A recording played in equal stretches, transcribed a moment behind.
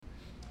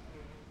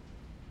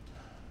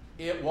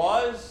It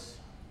was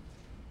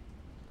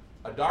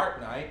a dark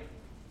night.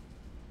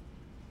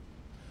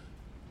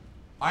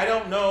 I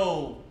don't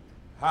know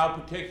how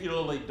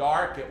particularly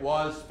dark it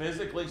was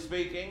physically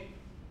speaking,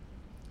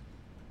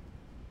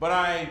 but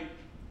I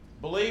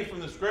believe from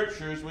the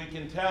scriptures we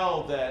can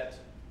tell that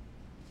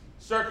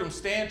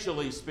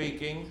circumstantially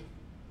speaking,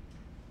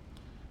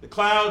 the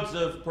clouds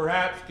of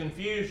perhaps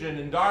confusion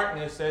and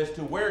darkness as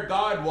to where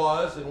God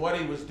was and what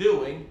he was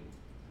doing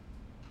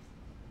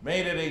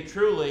made it a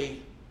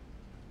truly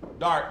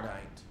dark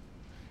night.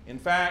 In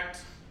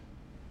fact,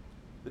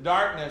 the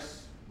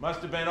darkness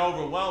must have been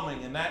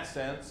overwhelming in that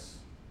sense.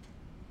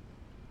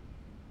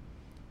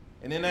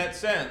 And in that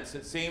sense,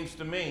 it seems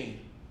to me,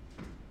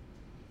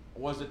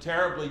 it was a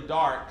terribly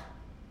dark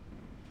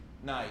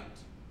night.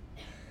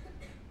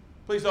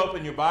 Please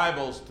open your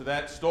Bibles to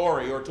that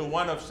story, or to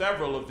one of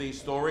several of these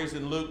stories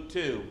in Luke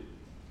 2.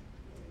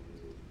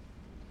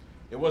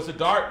 It was a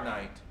dark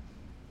night.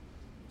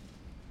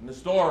 And the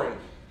story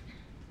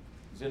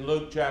is in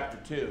Luke chapter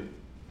 2.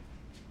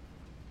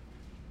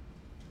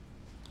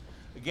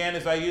 Again,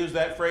 as I use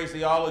that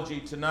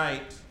phraseology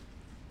tonight,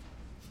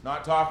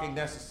 not talking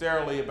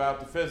necessarily about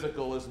the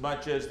physical as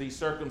much as the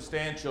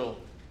circumstantial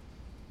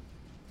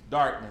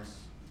darkness.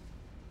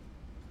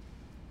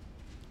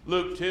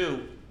 Luke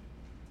 2,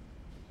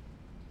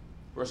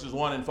 verses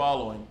 1 and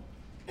following.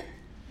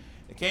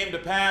 It came to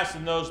pass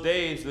in those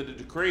days that a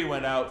decree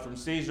went out from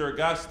Caesar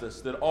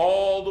Augustus that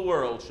all the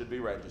world should be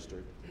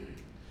registered.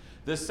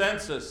 This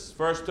census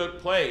first took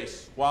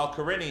place while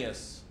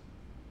Quirinius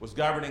was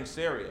governing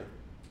Syria.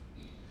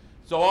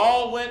 So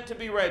all went to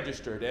be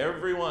registered,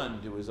 every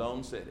one to his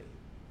own city.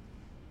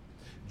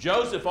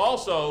 Joseph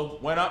also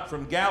went up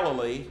from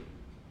Galilee,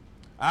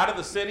 out of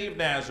the city of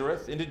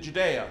Nazareth, into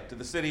Judea, to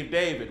the city of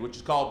David, which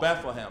is called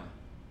Bethlehem,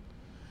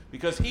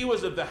 because he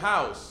was of the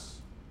house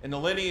and the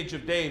lineage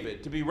of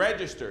David, to be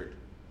registered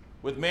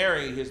with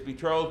Mary, his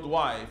betrothed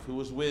wife, who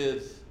was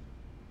with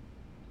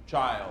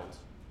child.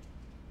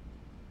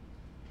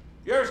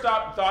 You ever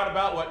stopped and thought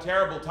about what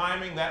terrible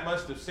timing that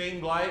must have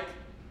seemed like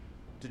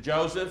to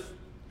Joseph?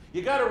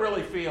 You got to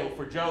really feel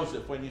for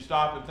Joseph when you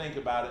stop and think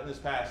about it in this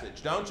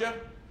passage, don't you?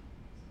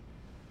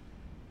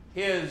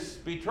 His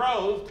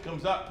betrothed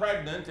comes up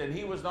pregnant, and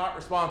he was not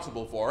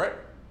responsible for it.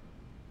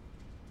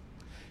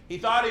 He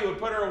thought he would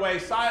put her away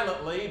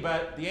silently,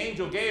 but the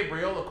angel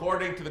Gabriel,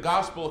 according to the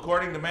gospel,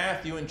 according to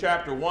Matthew in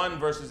chapter 1,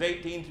 verses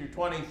 18 through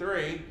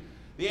 23,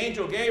 the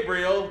angel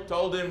Gabriel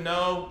told him,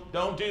 no,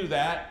 don't do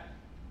that.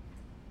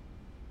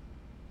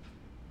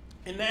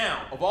 And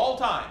now, of all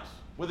times,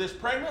 with his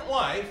pregnant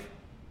wife,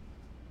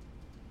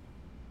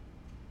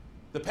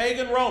 the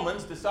pagan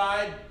Romans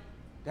decide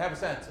to have a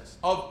census.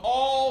 Of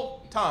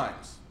all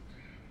times.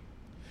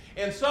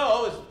 And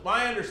so, it's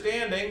my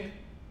understanding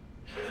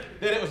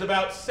that it was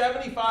about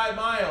 75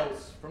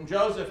 miles from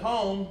Joseph's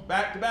home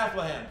back to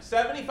Bethlehem.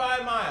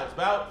 75 miles,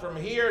 about from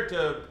here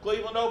to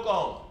Cleveland,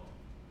 Oklahoma.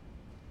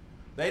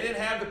 They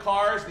didn't have the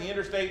cars, the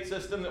interstate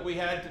system that we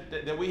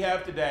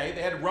have today.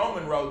 They had a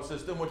Roman road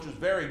system, which was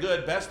very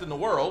good, best in the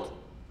world,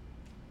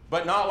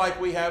 but not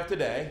like we have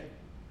today.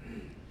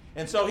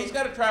 And so he's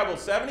got to travel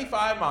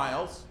 75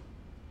 miles,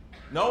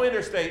 no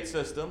interstate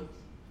system,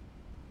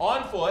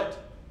 on foot,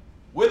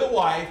 with a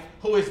wife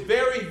who is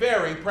very,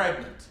 very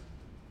pregnant.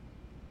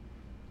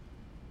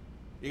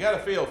 You got to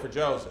feel for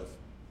Joseph.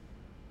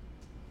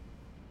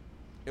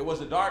 It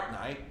was a dark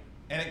night,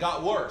 and it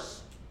got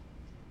worse.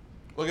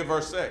 Look at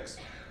verse 6.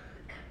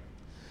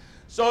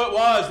 So it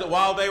was that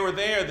while they were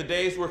there, the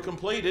days were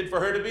completed for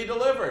her to be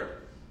delivered.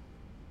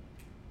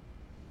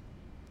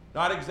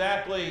 Not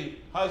exactly,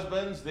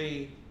 husbands,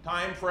 the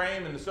time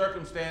frame and the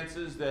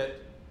circumstances that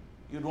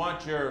you'd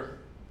want your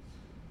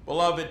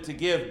beloved to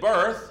give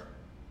birth.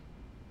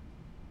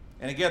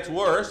 And it gets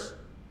worse.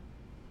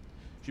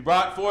 She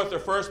brought forth her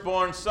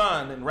firstborn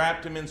son and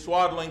wrapped him in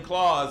swaddling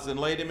cloths and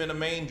laid him in a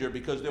manger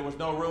because there was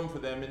no room for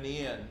them in the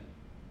inn.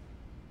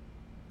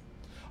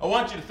 I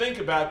want you to think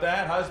about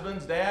that,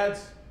 husbands,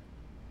 dads.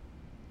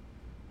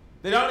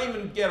 They don't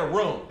even get a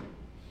room.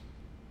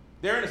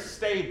 They're in a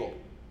stable,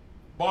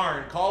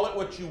 barn, call it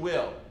what you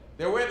will.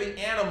 They're where the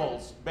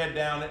animals bed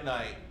down at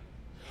night.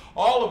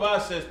 All of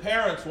us as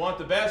parents want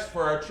the best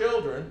for our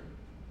children,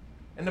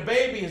 and the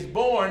baby is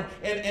born,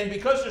 and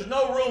because there's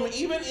no room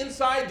even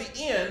inside the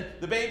inn,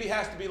 the baby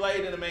has to be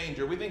laid in a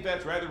manger. We think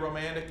that's rather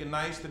romantic and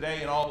nice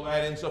today and all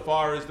that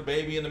insofar as the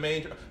baby in the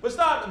manger. But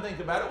stop and think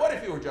about it. What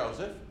if you were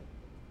Joseph?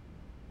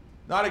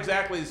 Not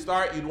exactly the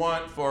start you'd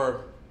want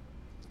for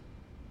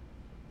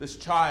this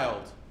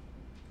child.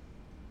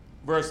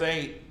 Verse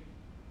 8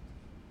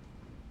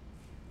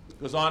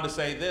 goes on to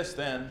say this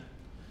then.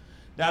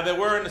 Now there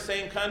were in the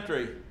same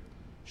country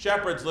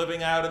shepherds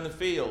living out in the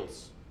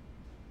fields,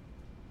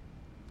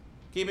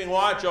 keeping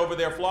watch over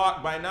their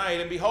flock by night,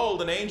 and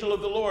behold, an angel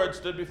of the Lord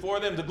stood before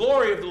them. The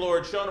glory of the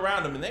Lord shone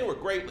around them, and they were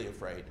greatly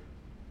afraid.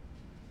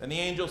 And the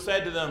angel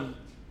said to them,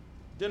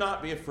 do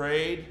not be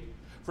afraid,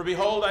 for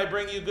behold, I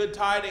bring you good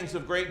tidings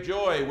of great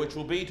joy, which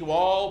will be to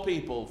all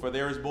people. For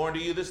there is born to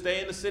you this day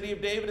in the city of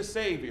David a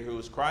Savior, who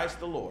is Christ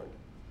the Lord.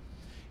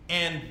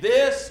 And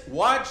this,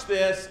 watch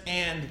this,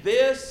 and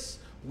this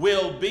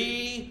will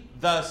be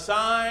the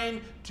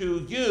sign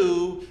to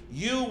you.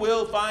 You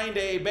will find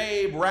a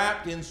babe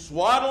wrapped in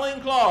swaddling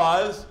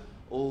cloths,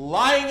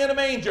 lying in a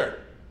manger.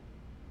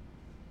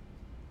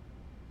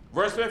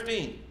 Verse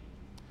 15.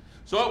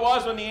 So it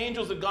was when the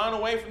angels had gone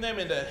away from them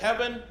into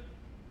heaven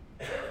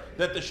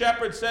that the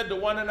shepherds said to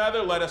one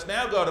another, let us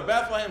now go to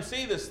Bethlehem,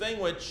 see this thing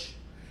which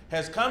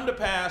has come to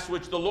pass,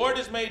 which the Lord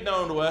has made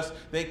known to us.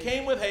 They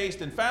came with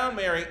haste and found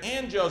Mary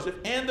and Joseph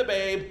and the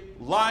babe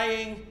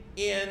lying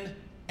in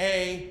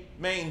a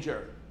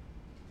manger.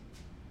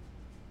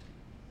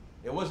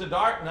 It was a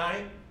dark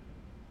night.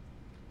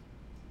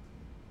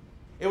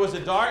 It was a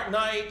dark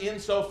night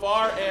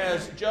insofar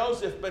as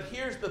Joseph, but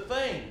here's the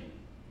thing.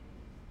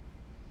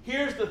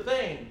 Here's the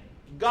thing.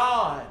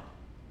 God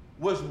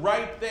was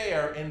right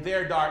there in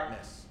their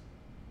darkness.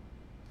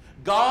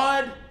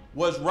 God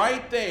was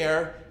right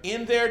there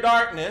in their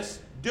darkness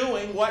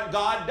doing what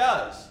God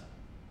does.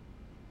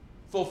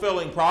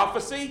 Fulfilling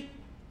prophecy,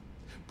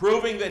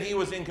 proving that he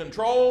was in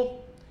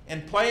control,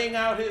 and playing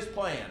out his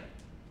plan.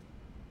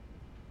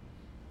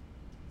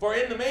 For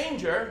in the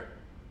manger,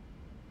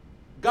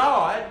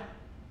 God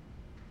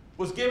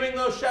was giving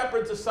those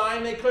shepherds a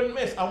sign they couldn't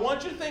miss. I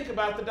want you to think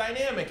about the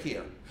dynamic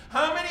here.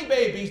 How many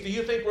babies do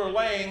you think were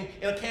laying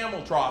in a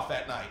camel trough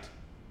that night?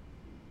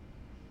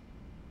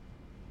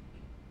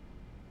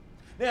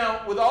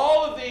 Now, with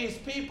all of these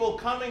people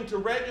coming to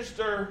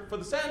register for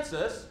the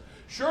census,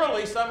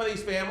 surely some of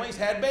these families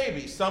had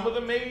babies. Some of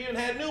them maybe even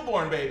had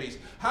newborn babies.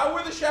 How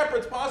were the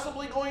shepherds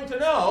possibly going to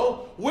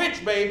know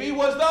which baby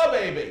was the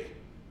baby?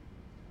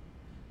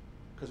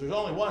 Because there's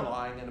only one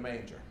lying in a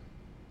manger.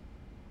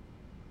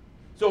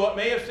 So what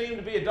may have seemed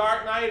to be a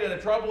dark night and a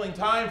troubling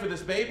time for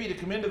this baby to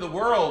come into the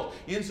world,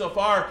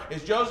 insofar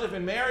as Joseph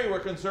and Mary were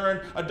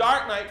concerned, a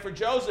dark night for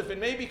Joseph,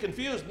 and may be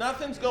confused.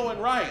 Nothing's going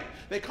right.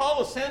 They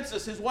call a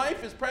census. His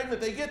wife is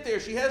pregnant. They get there.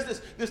 She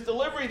has this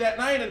delivery that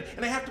night,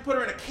 and they have to put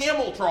her in a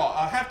camel trough.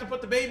 Have to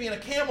put the baby in a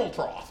camel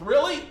trough.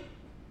 Really?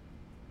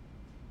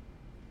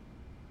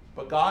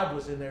 But God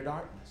was in their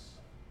darkness.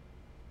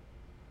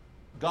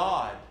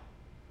 God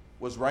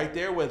was right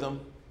there with them,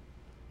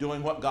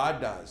 doing what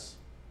God does.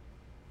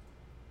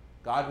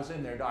 God was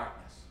in their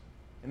darkness.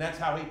 And that's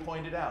how he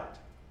pointed out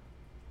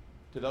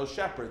to those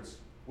shepherds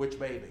which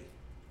baby.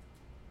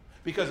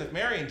 Because if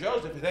Mary and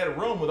Joseph had had a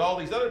room with all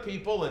these other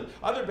people and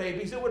other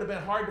babies, it would have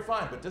been hard to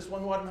find. But this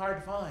one wasn't hard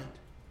to find.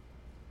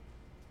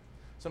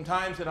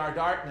 Sometimes in our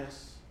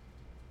darkness,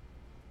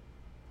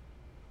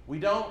 we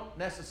don't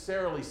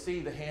necessarily see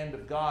the hand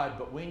of God,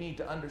 but we need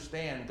to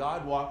understand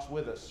God walks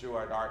with us through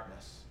our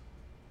darkness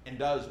and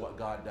does what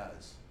God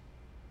does.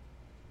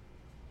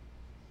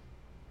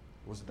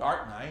 It was a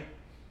dark night.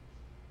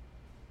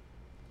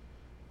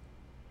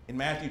 In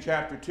Matthew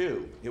chapter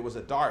 2, it was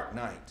a dark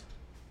night.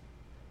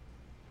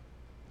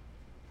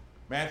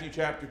 Matthew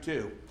chapter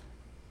 2,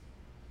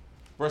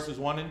 verses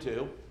 1 and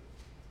 2.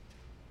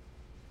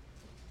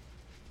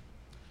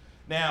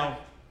 Now,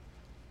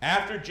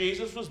 after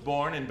Jesus was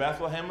born in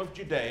Bethlehem of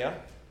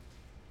Judea,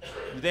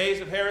 the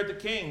days of Herod the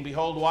king,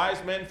 behold,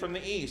 wise men from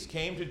the east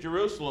came to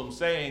Jerusalem,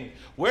 saying,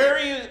 Where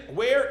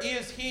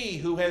is he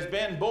who has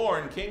been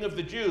born King of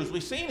the Jews?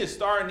 We've seen his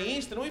star in the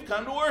east, and we've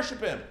come to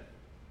worship him.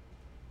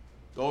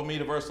 Go with me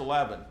to verse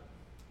 11.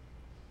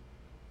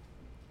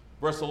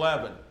 Verse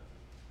 11.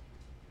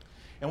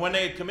 And when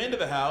they had come into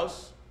the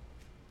house,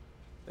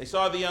 they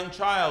saw the young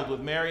child with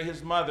Mary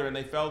his mother, and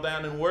they fell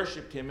down and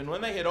worshipped him. And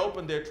when they had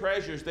opened their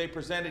treasures, they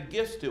presented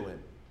gifts to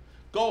him,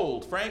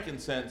 gold,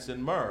 frankincense,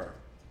 and myrrh.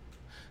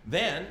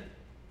 Then,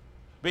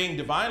 being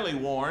divinely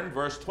warned,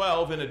 verse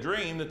 12, in a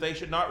dream that they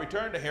should not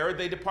return to Herod,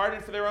 they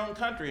departed for their own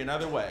country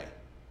another way.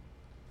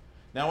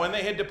 Now when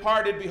they had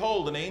departed,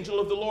 behold, an angel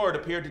of the Lord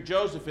appeared to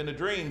Joseph in a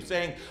dream,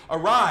 saying,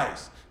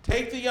 Arise,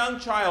 take the young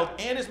child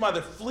and his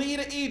mother, flee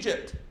to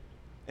Egypt,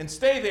 and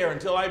stay there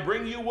until I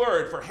bring you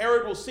word, for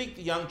Herod will seek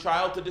the young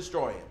child to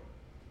destroy him.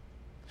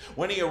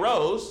 When he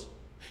arose,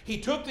 he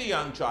took the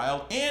young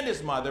child and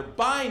his mother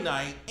by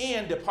night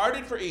and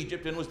departed for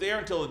Egypt, and was there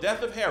until the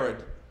death of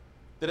Herod,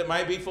 that it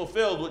might be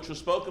fulfilled which was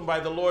spoken by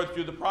the Lord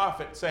through the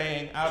prophet,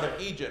 saying, Out of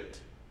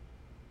Egypt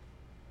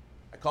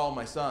I call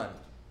my son.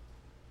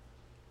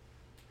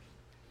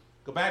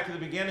 Go back to the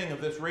beginning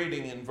of this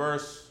reading in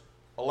verse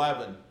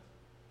 11.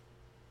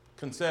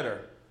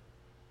 Consider.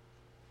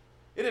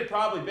 It had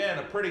probably been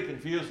a pretty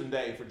confusing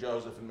day for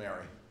Joseph and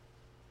Mary.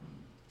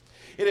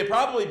 It had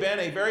probably been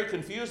a very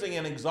confusing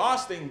and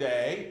exhausting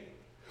day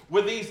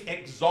with these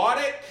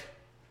exotic,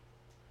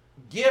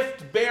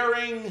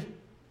 gift-bearing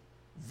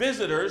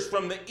visitors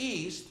from the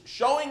east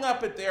showing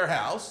up at their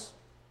house.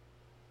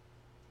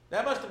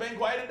 That must have been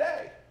quite a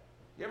day.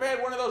 You ever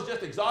had one of those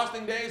just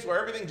exhausting days where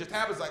everything just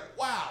happens like,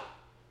 wow?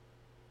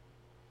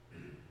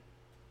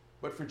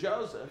 But for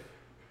Joseph,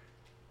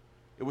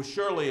 it was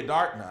surely a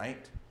dark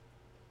night.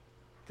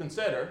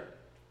 Consider,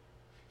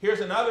 here's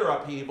another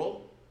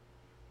upheaval.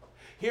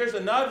 Here's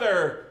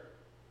another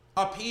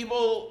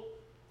upheaval,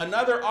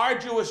 another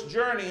arduous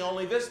journey,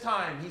 only this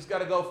time he's got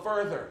to go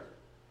further.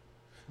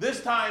 This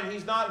time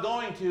he's not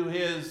going to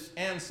his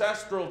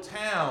ancestral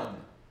town.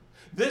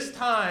 This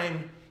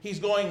time he's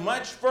going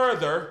much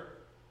further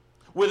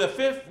with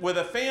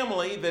a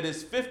family that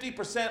is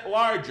 50%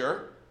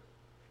 larger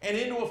and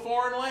into a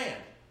foreign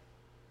land.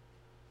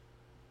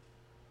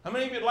 How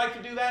many of you would like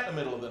to do that in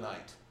the middle of the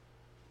night?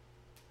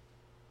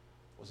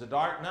 It was a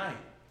dark night,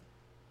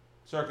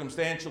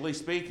 circumstantially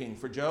speaking,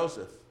 for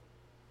Joseph.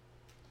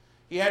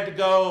 He had to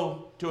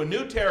go to a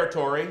new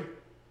territory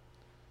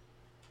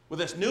with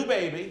this new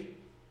baby,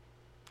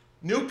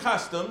 new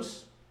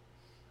customs.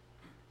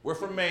 We're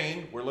from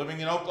Maine. We're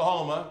living in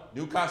Oklahoma.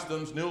 New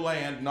customs, new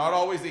land. Not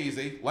always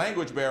easy.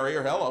 Language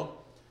barrier, hello.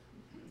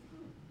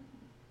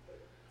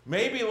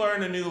 Maybe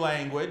learn a new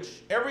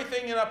language.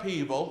 Everything in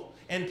upheaval.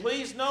 And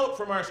please note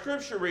from our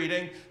scripture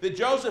reading that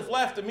Joseph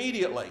left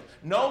immediately.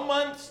 No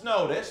month's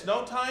notice,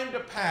 no time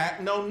to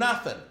pack, no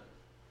nothing.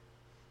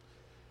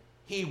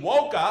 He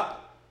woke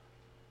up.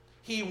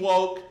 He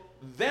woke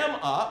them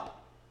up.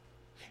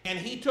 And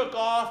he took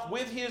off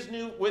with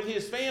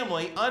his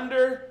family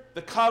under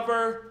the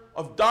cover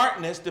of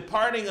darkness,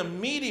 departing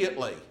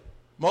immediately,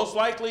 most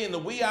likely in the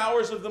wee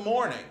hours of the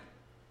morning.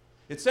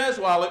 It says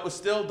while it was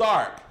still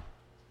dark.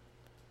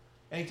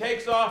 And he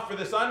takes off for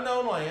this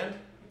unknown land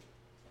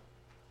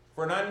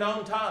for an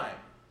unknown time.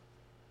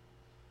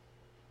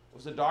 It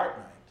was a dark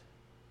night.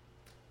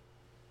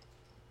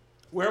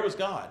 Where was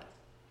God?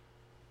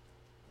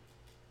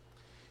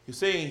 You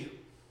see,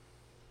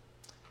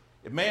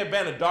 it may have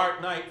been a dark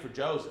night for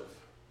Joseph,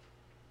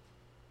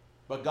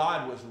 but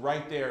God was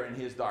right there in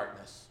his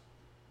darkness.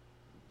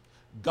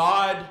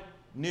 God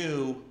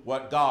knew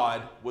what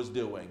God was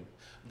doing.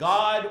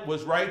 God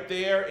was right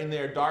there in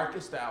their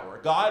darkest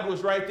hour. God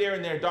was right there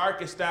in their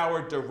darkest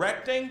hour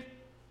directing.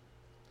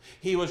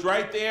 He was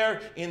right there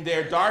in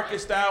their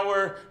darkest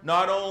hour,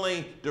 not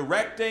only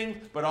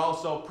directing, but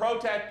also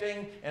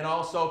protecting and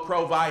also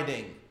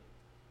providing.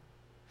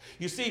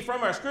 You see,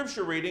 from our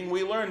scripture reading,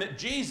 we learn that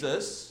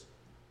Jesus,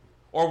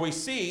 or we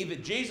see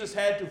that Jesus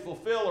had to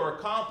fulfill or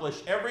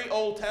accomplish every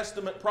Old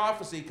Testament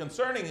prophecy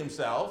concerning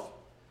himself,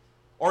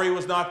 or he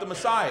was not the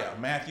Messiah,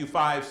 Matthew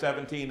 5,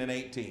 17 and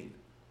 18.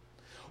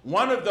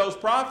 One of those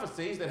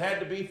prophecies that had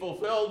to be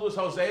fulfilled was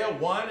Hosea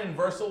 1 and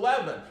verse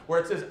 11, where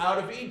it says, "Out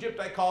of Egypt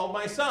I called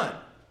my son."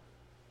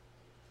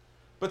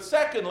 But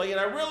secondly,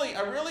 and I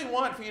really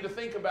want for you to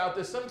think about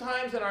this,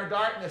 sometimes in our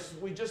darkness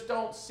we just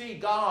don't see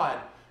God,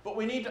 but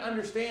we need to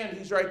understand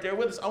he's right there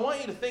with us. I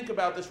want you to think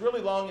about this really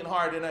long and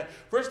hard. And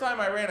first time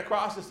I ran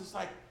across this, it's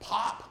like,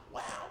 pop,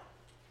 wow.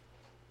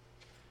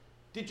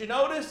 Did you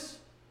notice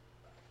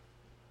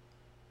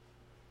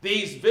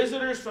these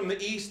visitors from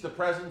the east, the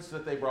presents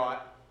that they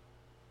brought?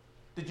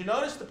 Did you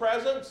notice the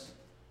presents?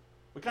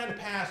 We kind of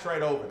passed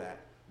right over that.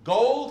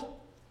 Gold,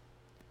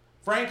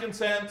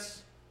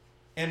 frankincense,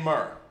 and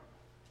myrrh.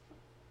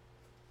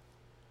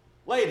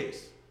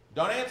 Ladies,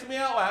 don't answer me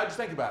out loud, just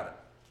think about it.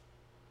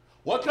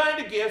 What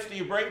kind of gifts do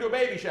you bring to a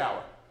baby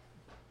shower?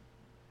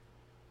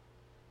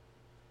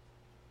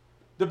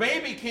 The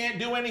baby can't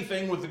do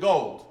anything with the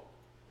gold.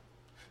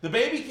 The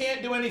baby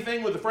can't do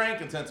anything with the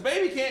frankincense. The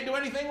baby can't do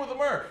anything with the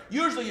myrrh.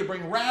 Usually you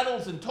bring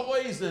rattles and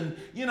toys and,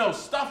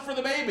 stuff for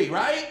the baby,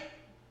 right?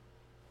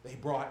 They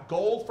brought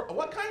gold for,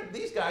 what kind?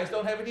 These guys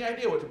don't have any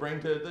idea what to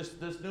bring to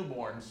this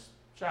newborn's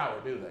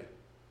shower, do they?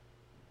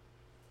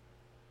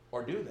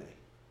 Or do they?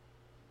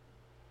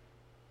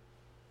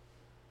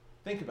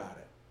 Think about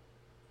it.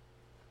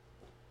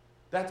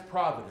 That's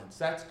providence.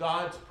 That's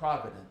God's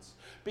providence.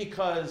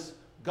 Because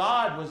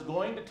God was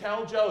going to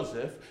tell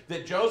Joseph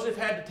that Joseph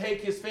had to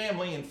take his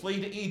family and flee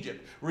to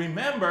Egypt.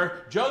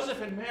 Remember,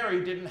 Joseph and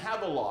Mary didn't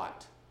have a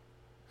lot.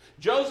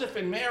 Joseph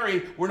and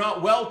Mary were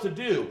not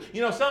well-to-do.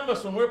 Some of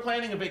us, when we're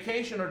planning a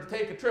vacation or to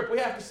take a trip, we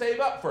have to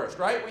save up first,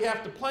 right? We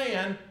have to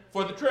plan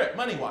for the trip,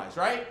 money-wise,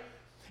 right?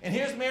 And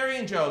here's Mary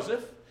and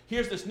Joseph.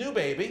 Here's this new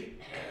baby.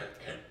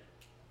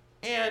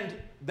 And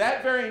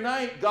that very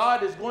night,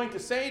 God is going to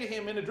say to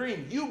him in a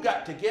dream, "You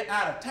got to get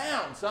out of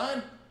town,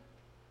 son.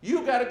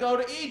 You got to go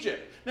to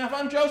Egypt." Now, if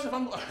I'm Joseph,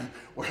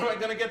 where am I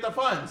going to get the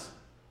funds?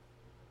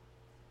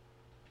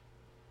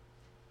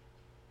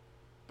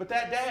 But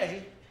that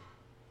day,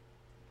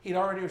 he'd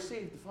already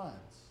received the funds.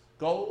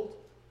 Gold,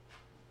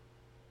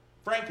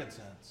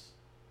 frankincense,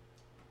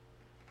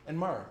 and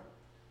myrrh.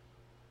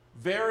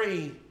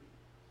 Very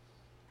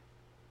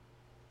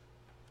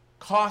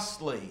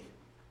costly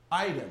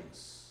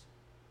items.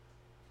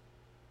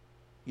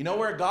 You know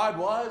where God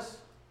was?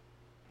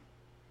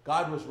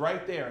 God was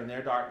right there in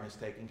their darkness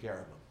taking care of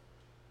them.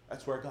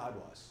 That's where God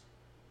was.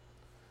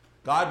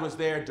 God was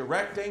there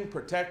directing,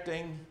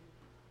 protecting,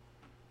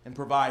 and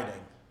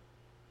providing.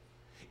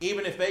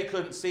 Even if they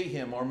couldn't see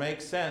him or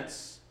make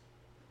sense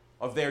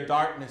of their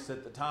darkness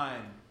at the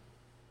time.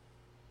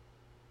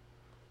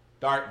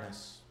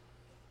 Darkness,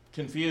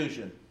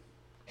 confusion.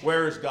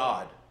 Where is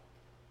God?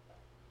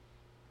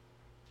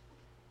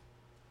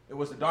 It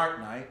was a dark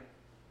night.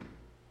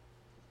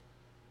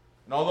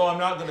 And although I'm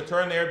not going to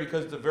turn there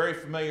because it's a very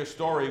familiar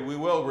story, we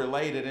will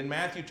relate it. In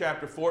Matthew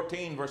chapter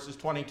 14, verses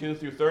 22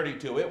 through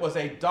 32, it was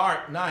a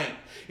dark night.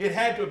 It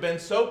had to have been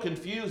so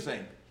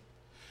confusing.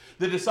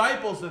 The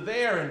disciples are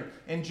there,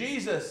 and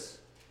Jesus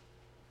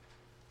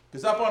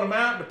goes up on a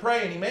mountain to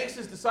pray, and he makes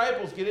his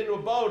disciples get into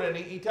a boat, and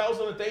he tells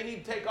them that they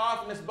need to take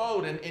off in this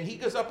boat, and he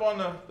goes up on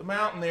the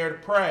mountain there to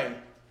pray.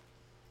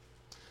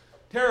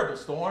 Terrible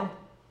storm.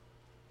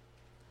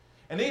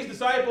 And these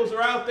disciples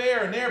are out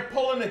there, and they're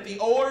pulling at the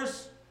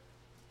oars.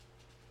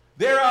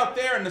 They're out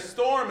there, and the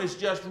storm is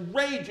just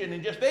raging,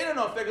 and they don't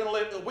know if they're going to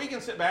live. We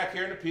can sit back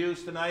here in the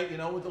pews tonight,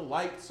 with the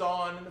lights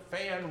on and the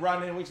fan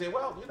running, and we say,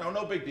 well,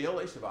 no big deal,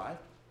 they survived.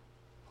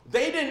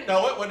 They didn't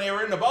know it when they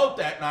were in the boat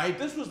that night.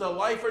 This was a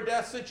life or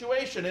death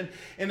situation,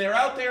 and they're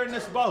out there in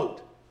this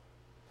boat,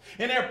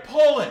 and they're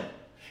pulling,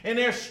 and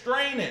they're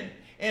straining,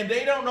 and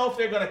they don't know if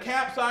they're going to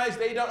capsize.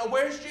 They don't know.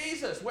 Where's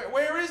Jesus?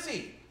 Where is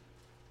he?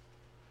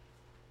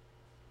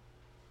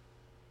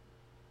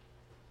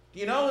 Do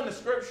you know in the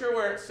scripture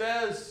where it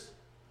says,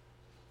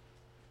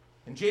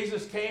 and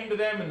Jesus came to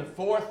them in the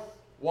fourth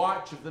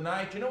watch of the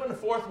night? Do you know when the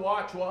fourth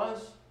watch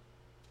was?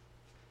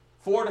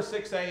 4 to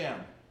 6 a.m.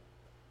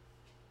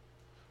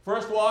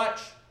 First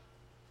watch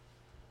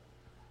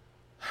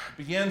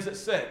begins at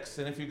 6.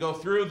 And if you go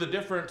through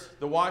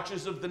the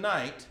watches of the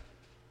night,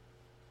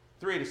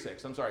 3 to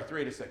 6.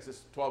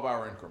 It's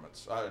 12-hour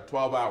increments.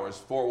 12 hours,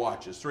 4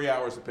 watches, 3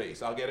 hours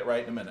apiece. I'll get it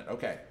right in a minute.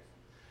 Okay.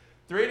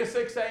 3 to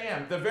 6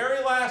 a.m., the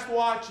very last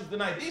watch of the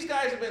night. These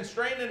guys have been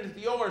straining at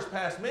the oars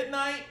past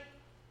midnight.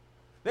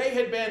 They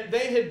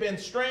had been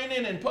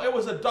straining, and it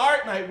was a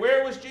dark night.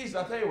 Where was Jesus?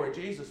 I'll tell you where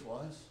Jesus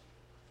was.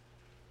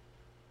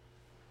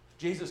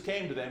 Jesus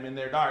came to them in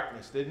their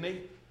darkness, didn't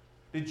he?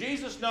 Did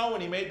Jesus know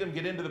when he made them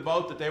get into the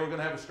boat that they were going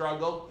to have a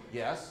struggle?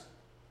 Yes.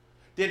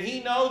 Did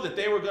he know that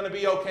they were going to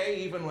be okay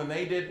even when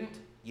they didn't?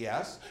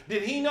 Yes.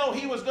 Did he know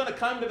he was going to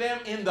come to them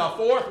in the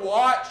fourth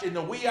watch, in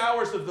the wee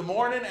hours of the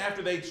morning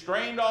after they'd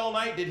strained all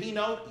night? Did he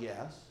know?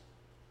 Yes.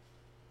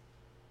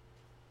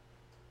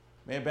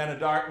 May have been a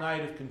dark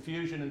night of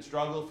confusion and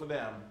struggle for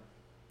them,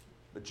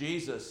 but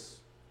Jesus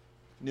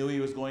knew he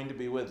was going to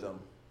be with them.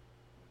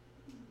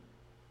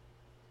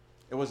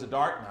 It was a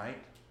dark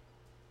night.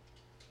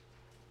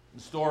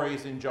 The story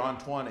is in John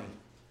 20.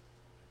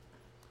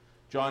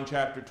 John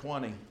chapter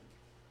 20. It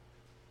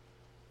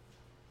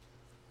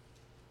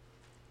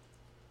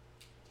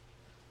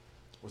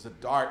was a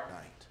dark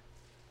night,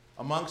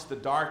 amongst the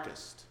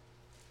darkest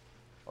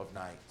of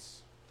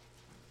nights.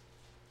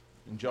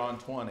 In John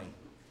 20.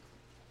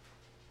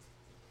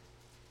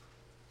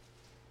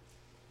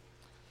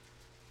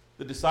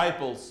 The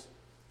disciples,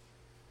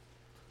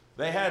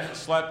 they hadn't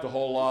slept a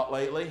whole lot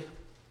lately,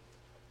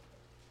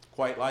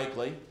 quite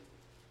likely.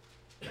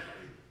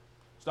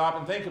 Stop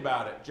and think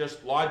about it.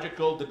 Just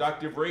logical,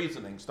 deductive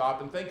reasoning.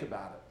 Stop and think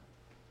about it.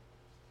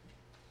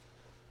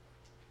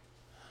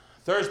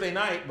 Thursday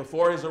night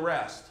before his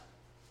arrest,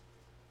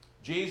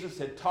 Jesus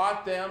had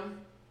taught them.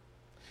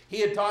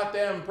 He had taught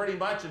them pretty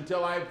much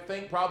until I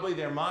think probably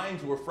their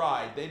minds were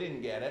fried. They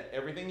didn't get it.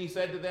 Everything he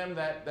said to them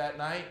that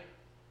night,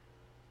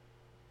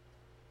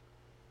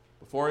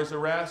 before his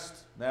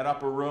arrest, in that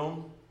upper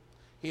room,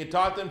 he had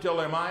taught them till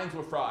their minds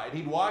were fried.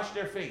 He'd washed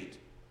their feet.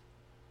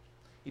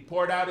 He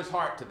poured out his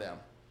heart to them.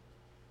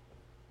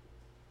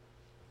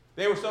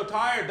 They were so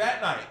tired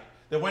that night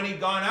that when he'd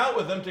gone out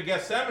with them to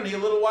Gethsemane a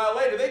little while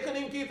later, they couldn't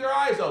even keep their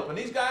eyes open.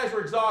 These guys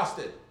were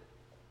exhausted.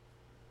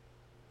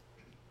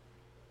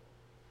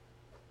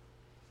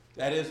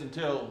 That is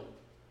until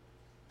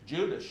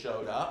Judas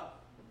showed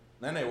up.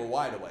 Then they were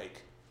wide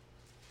awake.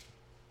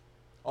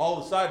 All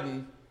of a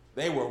sudden,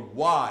 they were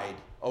wide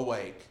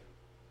awake.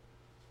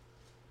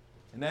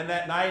 And then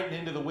that night and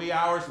into the wee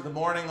hours of the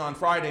morning on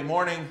Friday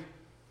morning,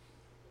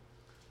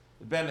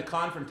 had been the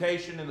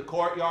confrontation in the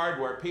courtyard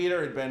where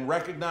Peter had been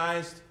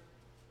recognized.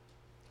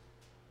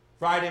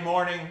 Friday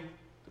morning,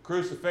 the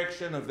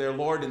crucifixion of their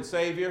Lord and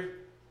Savior.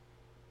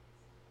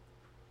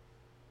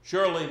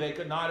 Surely they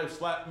could not have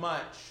slept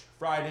much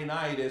Friday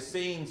night as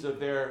scenes of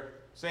their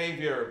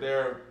Savior,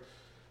 their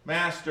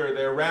Master,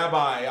 their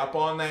Rabbi up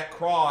on that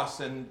cross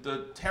and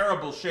the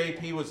terrible shape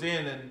he was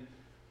in and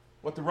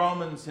what the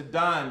Romans had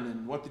done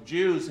and what the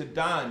Jews had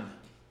done.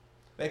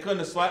 They couldn't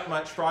have slept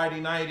much Friday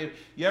night. If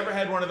you ever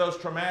had one of those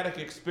traumatic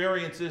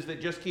experiences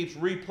that just keeps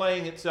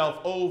replaying itself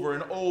over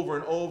and over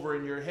and over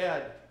in your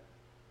head,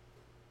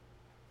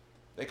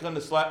 they couldn't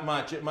have slept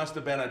much. It must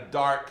have been a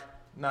dark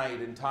night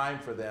and time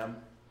for them.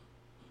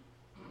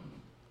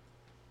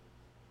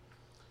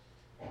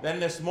 Then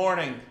this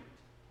morning,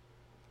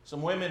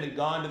 some women had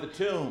gone to the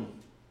tomb.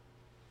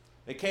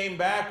 They came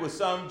back with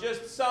some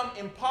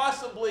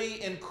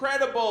impossibly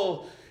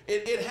incredible,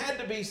 it had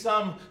to be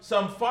some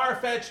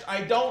far-fetched,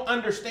 I don't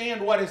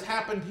understand what has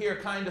happened here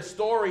kind of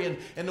story.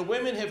 And the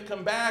women have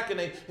come back and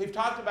they've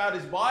talked about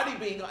his body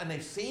being, and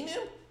they've seen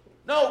him?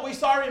 No, we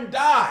saw him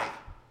die.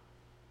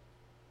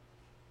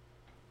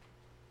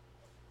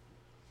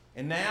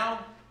 And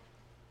now,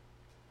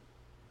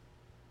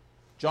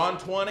 John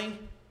 20,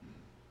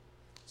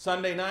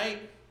 Sunday night,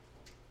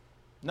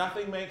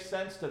 nothing makes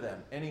sense to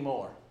them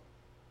anymore.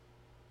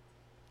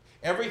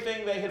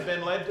 Everything they had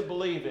been led to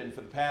believe in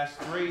for the past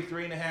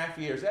 3.5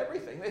 years,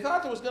 everything. They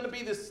thought there was going to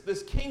be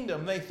this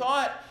kingdom. They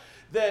thought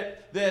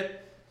that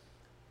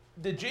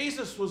that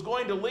Jesus was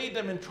going to lead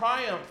them in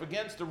triumph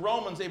against the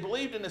Romans. They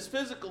believed in this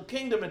physical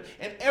kingdom,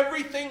 and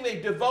everything they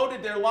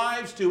devoted their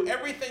lives to,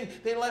 everything,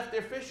 they left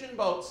their fishing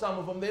boats, some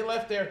of them. They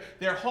left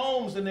their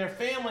homes and their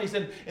families,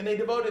 and they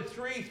devoted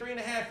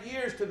 3.5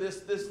 years to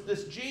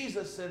this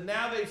Jesus, and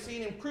now they've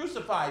seen him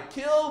crucified,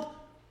 killed,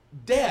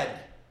 dead,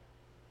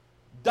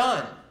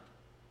 done.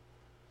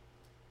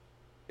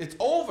 It's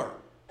over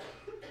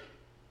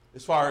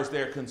as far as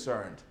they're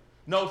concerned.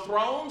 No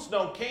thrones,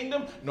 no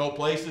kingdom, no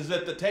places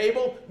at the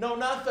table, no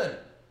nothing.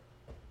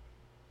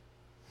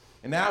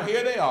 And now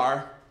here they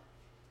are,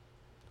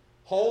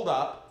 holed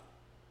up,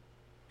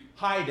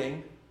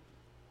 hiding,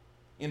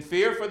 in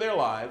fear for their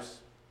lives,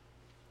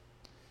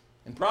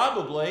 and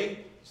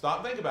probably, stop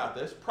and think about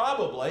this,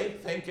 probably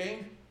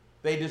thinking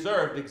they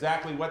deserved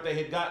exactly what they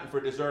had gotten for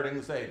deserting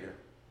the Savior.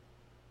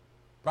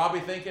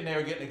 Probably thinking they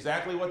were getting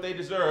exactly what they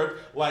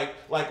deserved, like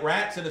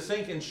rats in a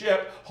sinking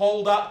ship,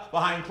 holed up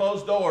behind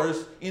closed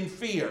doors in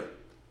fear.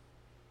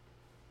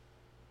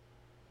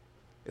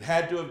 It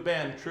had to have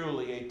been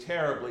truly a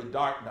terribly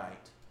dark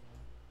night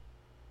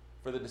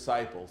for the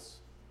disciples.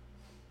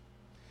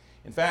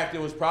 In fact, it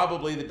was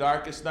probably the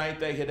darkest night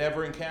they had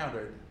ever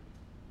encountered.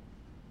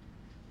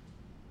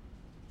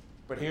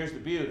 But here's the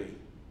beauty.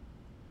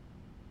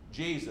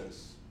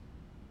 Jesus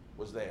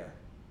was there.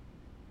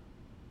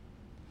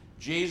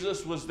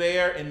 Jesus was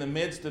there in the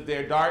midst of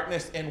their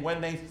darkness, and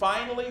when they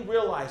finally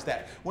realized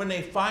that, when they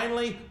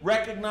finally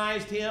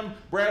recognized him,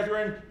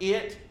 brethren,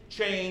 it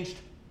changed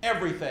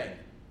everything.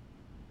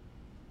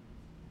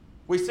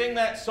 We sing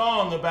that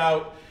song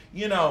about,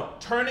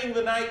 turning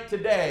the night to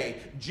day.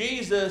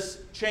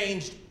 Jesus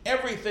changed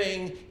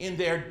everything in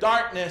their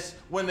darkness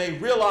when they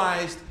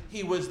realized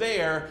he was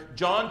there.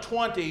 John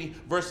 20,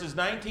 verses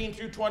 19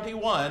 through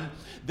 21.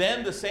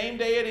 Then the same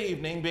day at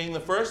evening, being the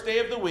first day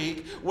of the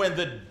week, when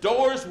the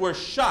doors were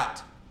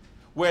shut,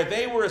 where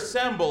they were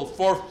assembled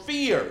for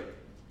fear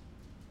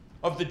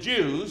of the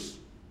Jews,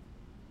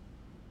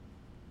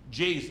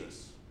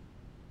 Jesus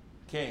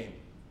came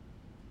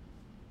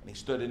and he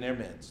stood in their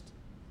midst.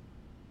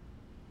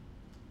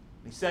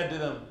 And he said to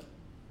them,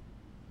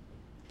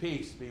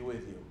 "Peace be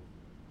with you."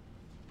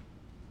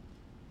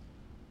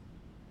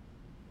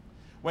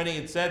 When he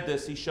had said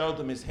this, he showed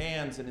them his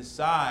hands and his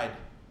side.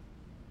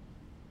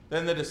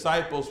 Then the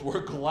disciples were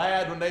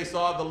glad when they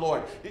saw the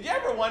Lord. Did you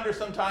ever wonder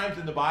sometimes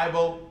in the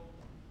Bible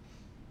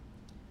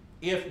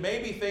if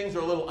maybe things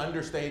are a little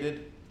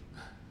understated?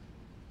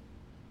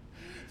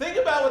 Think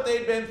about what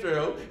they'd been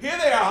through. Here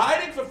they are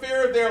hiding for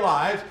fear of their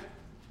lives,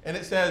 and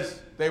it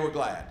says they were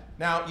glad.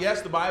 Now,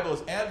 yes, the Bible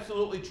is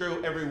absolutely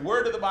true. Every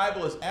word of the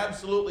Bible is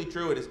absolutely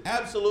true. It is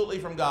absolutely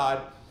from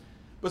God.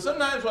 But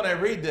sometimes when I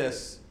read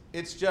this,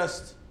 it's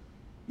just,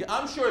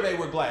 I'm sure they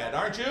were glad,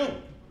 aren't you?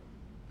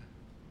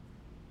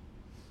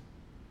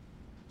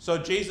 So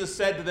Jesus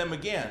said to them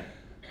again,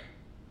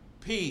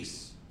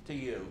 "Peace to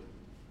you."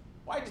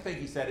 Why do you think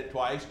he said it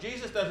twice?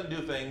 Jesus doesn't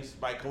do things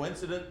by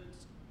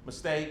coincidence,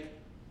 mistake,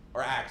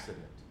 or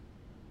accident.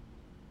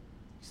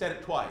 He said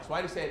it twice.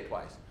 Why did he say it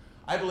twice?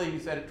 I believe he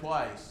said it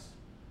twice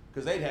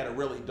because they'd had a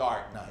really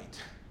dark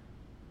night.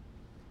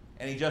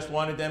 And he just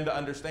wanted them to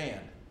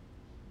understand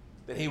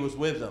that he was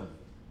with them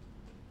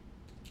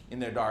in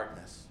their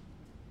darkness.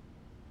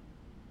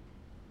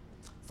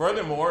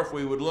 Furthermore, if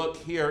we would look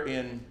here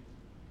in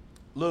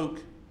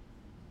Luke,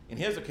 in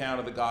his account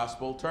of the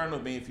gospel, turn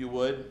with me, if you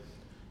would,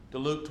 to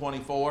Luke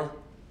 24.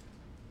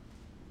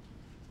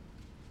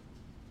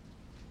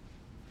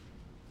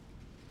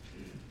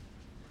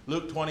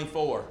 Luke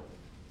 24,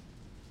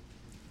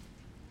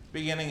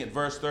 beginning at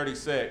verse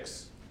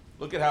 36.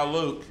 Look at how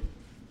Luke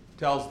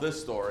tells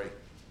this story.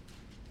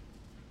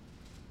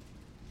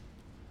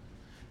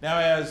 Now,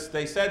 as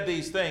they said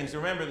these things,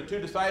 remember the two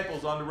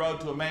disciples on the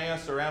road to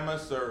Emmaus or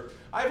Emmaus, or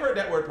I've heard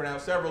that word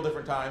pronounced several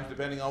different times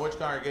depending on which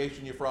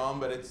congregation you're from,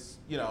 but it's,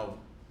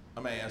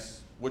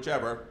 Emmaus,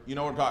 whichever. You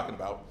know what I'm talking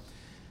about.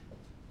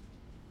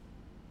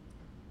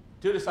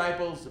 Two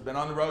disciples have been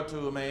on the road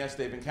to Emmaus.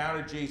 They've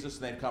encountered Jesus,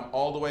 and they've come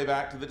all the way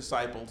back to the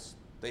disciples.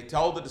 They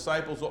told the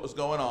disciples what was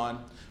going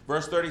on.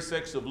 Verse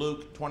 36 of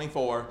Luke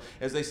 24,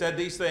 as they said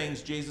these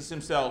things, Jesus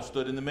himself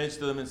stood in the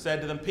midst of them and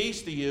said to them,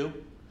 "Peace to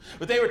you."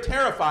 But they were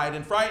terrified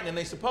and frightened, and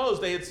they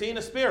supposed they had seen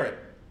a spirit.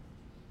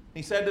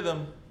 He said to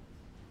them,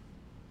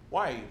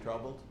 "Why are you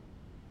troubled?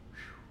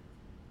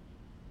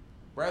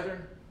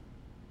 Brethren,"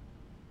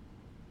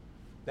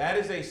 that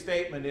is a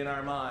statement in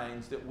our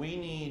minds that we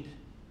need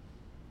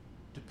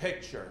to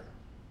picture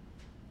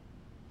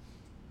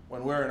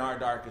when we're in our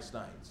darkest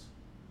nights.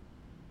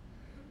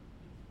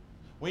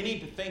 We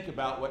need to think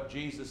about what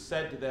Jesus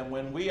said to them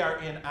when we are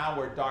in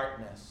our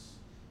darkness,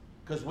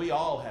 because we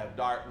all have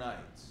dark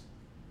nights.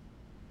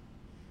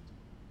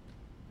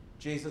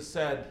 Jesus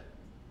said,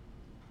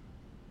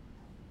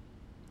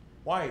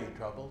 "Why are you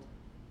troubled?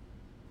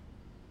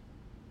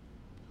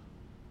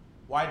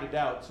 Why do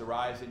doubts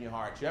arise in your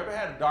hearts?" You ever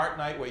had a dark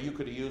night where you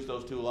could have used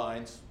those two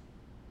lines?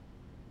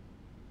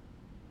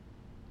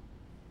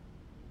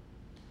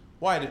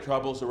 Why do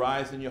troubles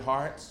arise in your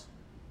hearts?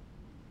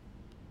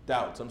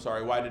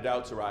 Why do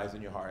doubts arise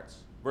in your hearts?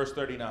 Verse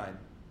 39.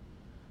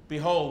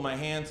 Behold, my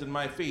hands and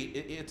my feet.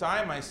 It's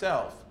I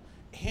myself.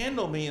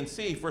 Handle me and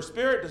see, for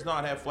spirit does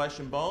not have flesh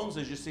and bones,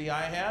 as you see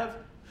I have.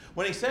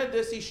 When he said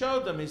this, he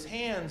showed them his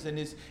hands and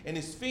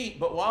his feet.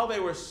 But while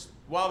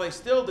they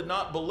still did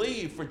not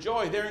believe for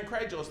joy, they're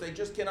incredulous. They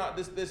just cannot,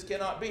 this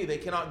cannot be. They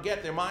cannot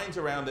get their minds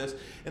around this.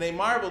 And they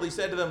marveled. He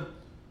said to them,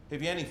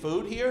 have you any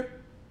food here?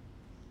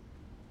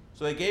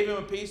 So they gave him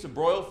a piece of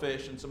broiled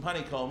fish and some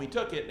honeycomb. He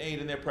took it and ate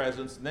in their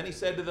presence. And then he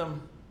said to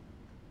them,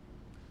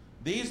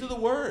 these are the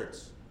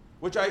words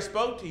which I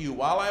spoke to you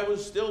while I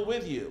was still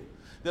with you,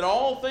 that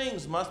all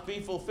things must be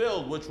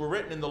fulfilled which were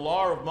written in the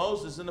law of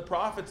Moses and the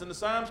prophets and the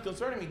Psalms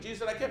concerning me. Jesus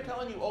said, I kept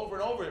telling you over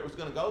and over it was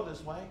going to go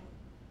this way.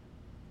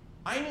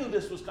 I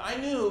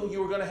knew you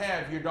were going to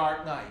have your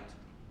dark night.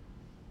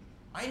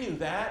 I knew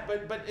that,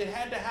 but it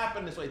had to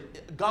happen this way.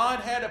 God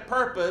had a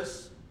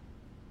purpose,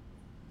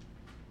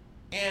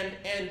 and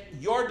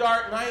your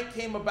dark night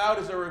came about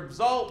as a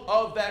result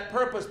of that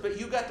purpose, but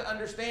you got to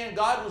understand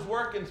God was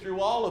working through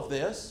all of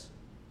this.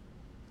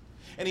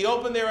 And he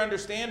opened their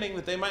understanding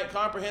that they might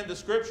comprehend the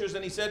Scriptures,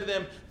 and he said to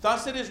them,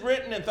 thus it is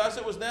written, and thus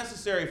it was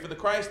necessary for the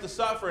Christ to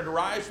suffer and to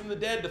rise from the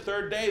dead the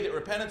third day, that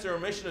repentance and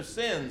remission of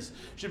sins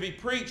should be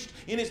preached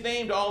in his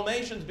name to all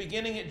nations,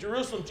 beginning at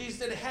Jerusalem. Jesus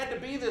said it had to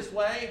be this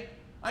way.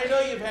 I know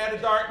you've had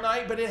a dark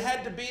night, but it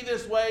had to be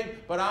this way,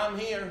 but I'm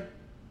here.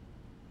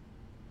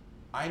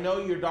 I know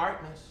your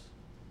darkness,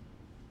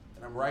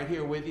 and I'm right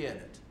here with you in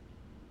it.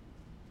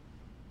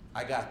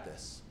 I got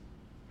this.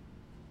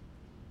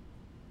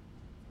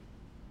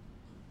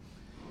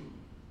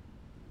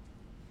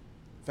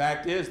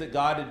 Fact is that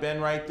God had been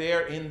right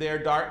there in their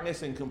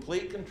darkness in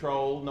complete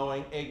control,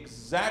 knowing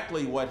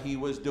exactly what he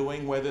was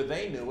doing, whether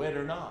they knew it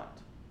or not.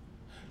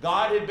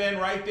 God had been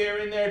right there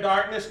in their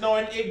darkness,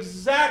 knowing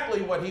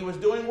exactly what he was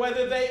doing,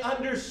 whether they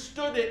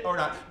understood it or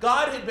not.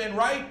 God had been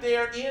right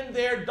there in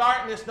their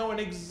darkness, knowing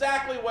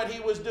exactly what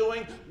he was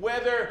doing,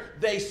 whether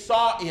they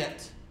saw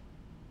it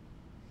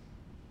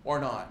or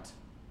not.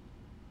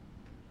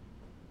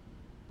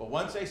 But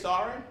once they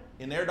saw him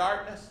in their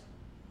darkness,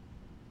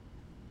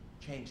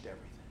 changed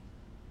everything.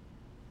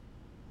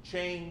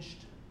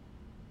 Changed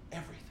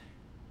everything.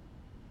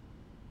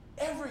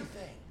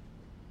 Everything.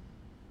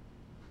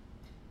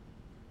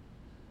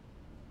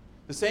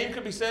 The same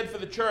could be said for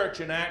the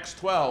church in Acts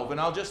 12, and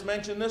I'll just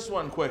mention this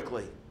one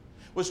quickly.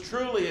 It was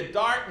truly a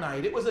dark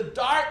night. It was a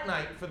dark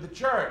night for the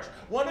church.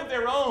 One of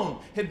their own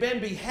had been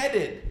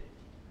beheaded.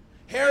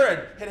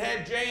 Herod had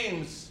had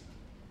James'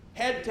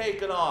 head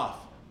taken off.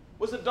 It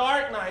was a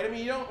dark night. I mean,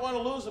 you don't want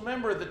to lose a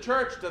member of the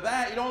church to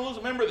that. You don't lose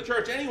a member of the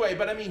church anyway,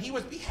 but I mean, he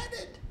was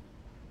beheaded. It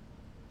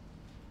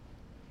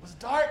was a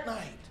dark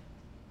night.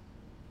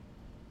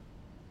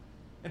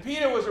 And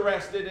Peter was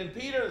arrested, and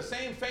Peter, the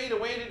same fate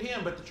awaited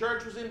him, but the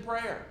church was in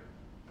prayer.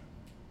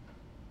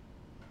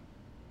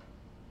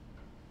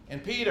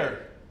 And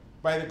Peter,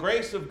 by the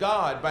grace of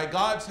God, by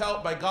God's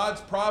help, by God's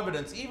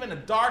providence, even a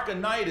dark a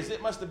night as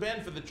it must have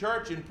been for the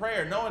church in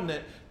prayer, knowing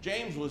that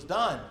James was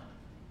done,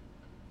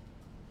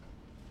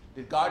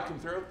 did God come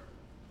through?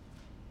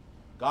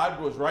 God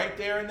was right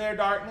there in their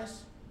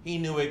darkness. He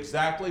knew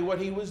exactly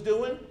what he was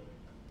doing.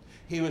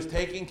 He was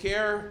taking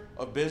care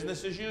of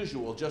business as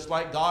usual, just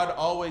like God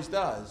always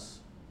does.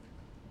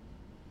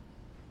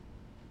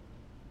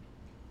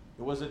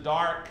 It was a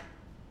dark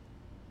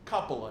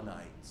couple of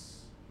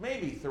nights,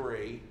 maybe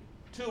 3,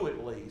 2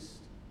 at least.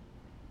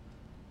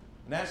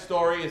 And that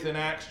story is in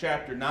Acts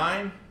chapter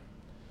 9,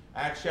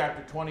 Acts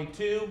chapter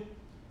 22,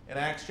 and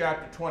Acts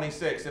chapter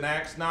 26. In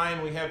Acts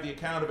 9, we have the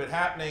account of it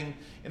happening.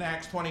 In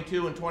Acts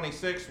 22 and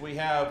 26, we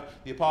have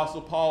the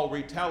Apostle Paul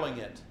retelling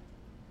it.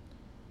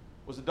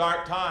 It was a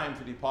dark time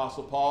for the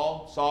Apostle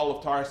Paul, Saul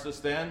of Tarsus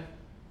then.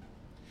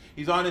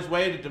 He's on his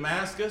way to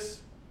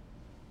Damascus.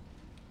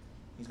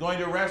 He's going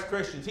to arrest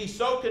Christians. He's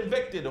so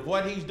convicted of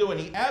what he's doing.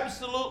 He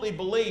absolutely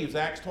believes,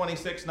 Acts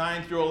 26,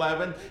 9 through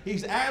 11,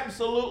 he's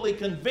absolutely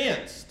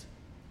convinced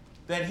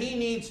that he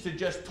needs to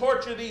just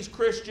torture these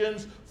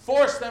Christians,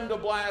 force them to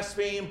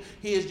blaspheme.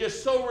 He is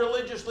just so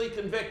religiously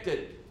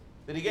convicted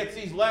that he gets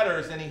these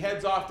letters and he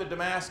heads off to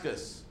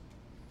Damascus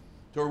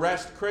to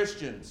arrest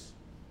Christians.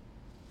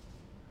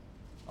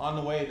 On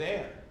the way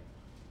there,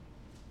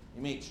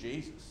 he meets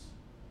Jesus.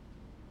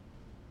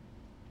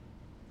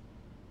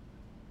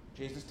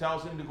 Jesus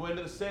tells him to go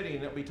into the city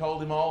and it'll be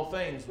told him all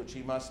things which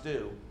he must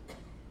do.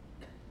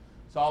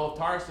 Saul of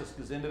Tarsus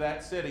goes into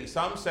that city.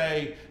 Some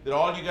say that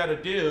all you got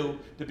to do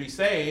to be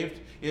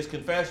saved is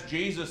confess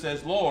Jesus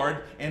as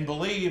Lord and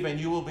believe and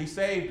you will be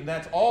saved, and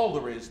that's all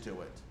there is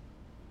to it.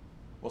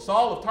 Well,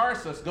 Saul of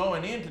Tarsus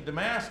going into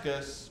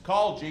Damascus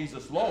called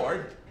Jesus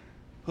Lord.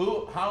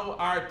 How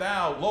art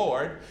thou,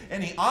 Lord?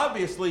 And he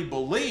obviously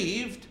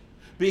believed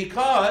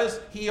because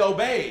he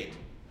obeyed.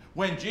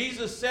 When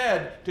Jesus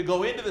said to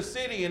go into the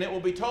city and it will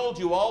be told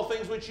you all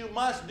things which you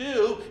must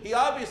do, he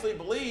obviously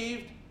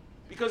believed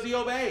because he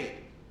obeyed.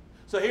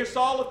 So here's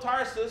Saul of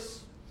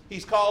Tarsus.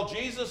 He's called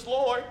Jesus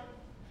Lord.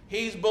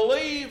 He's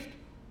believed.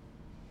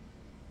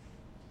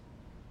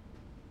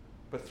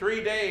 But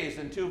 3 days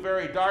and 2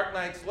 very dark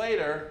nights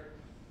later,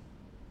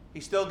 He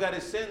still got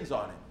his sins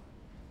on him.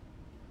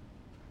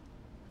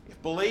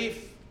 If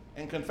belief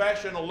and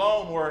confession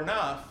alone were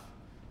enough,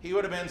 he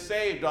would have been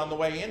saved on the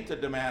way into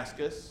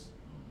Damascus.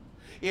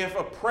 If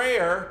a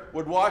prayer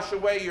would wash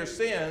away your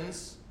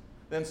sins,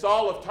 then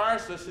Saul of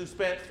Tarsus, who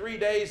spent 3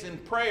 days in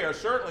prayer,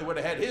 certainly would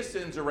have had his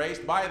sins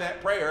erased by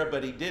that prayer,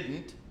 but he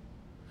didn't.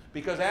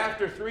 Because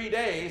after 3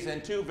 days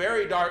and 2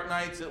 very dark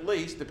nights at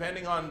least,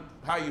 depending on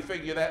how you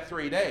figure that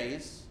 3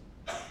 days,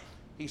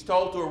 he's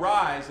told to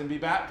arise and be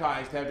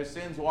baptized, have his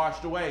sins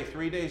washed away.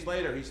 3 days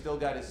later, he's still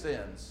got his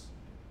sins.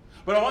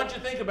 But I want you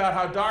to think about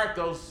how dark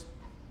those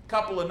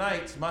couple of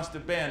nights must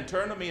have been.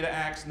 Turn with me to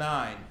Acts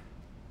 9,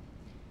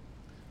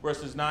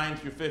 verses 9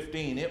 through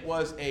 15. It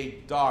was a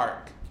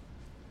dark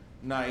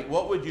night.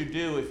 What would you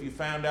do if you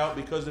found out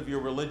because of your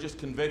religious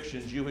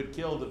convictions you had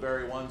killed the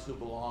very ones who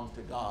belonged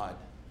to God?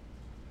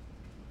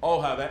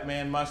 Oh, how that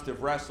man must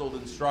have wrestled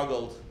and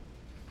struggled.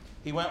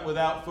 He went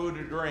without food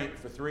or drink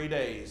for 3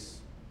 days.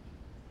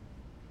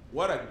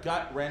 What a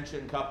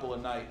gut-wrenching couple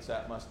of nights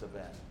that must have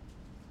been.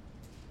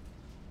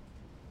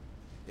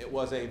 It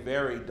was a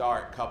very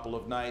dark couple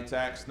of nights.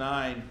 Acts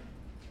 9,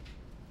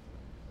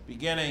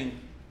 beginning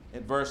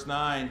at verse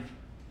 9,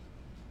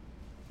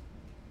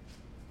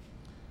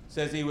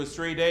 says he was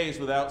 3 days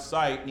without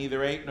sight,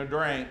 neither ate nor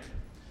drank.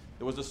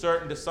 There was a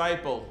certain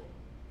disciple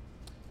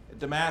at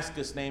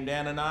Damascus named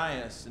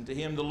Ananias, and to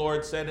him the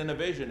Lord said in a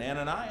vision,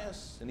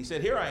 Ananias. And he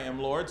said, Here I am,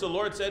 Lord. So the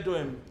Lord said to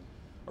him,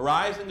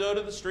 Arise and go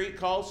to the street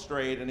called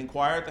Straight, and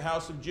inquire at the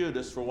house of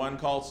Judas for one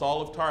called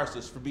Saul of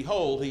Tarsus, for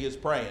behold, he is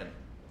praying.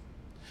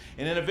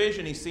 And in a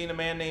vision he's seen a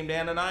man named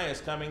Ananias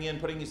coming in,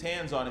 putting his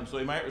hands on him so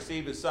he might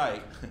receive his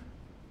sight.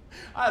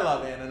 I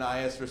love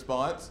Ananias'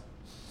 response.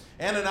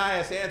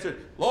 Ananias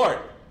answered, Lord,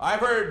 I've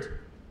heard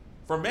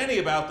from many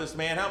about this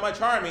man, how much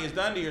harm he has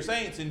done to your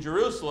saints in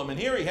Jerusalem. And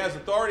here he has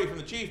authority from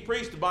the chief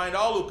priest to bind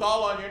all who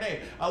call on your name.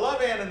 I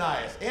love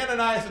Ananias.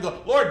 Ananias will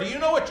go, Lord, do you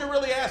know what you're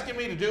really asking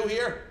me to do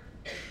here?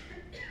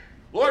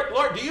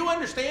 Lord, do you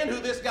understand who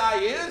this guy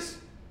is?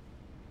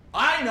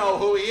 I know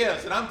who he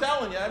is. And I'm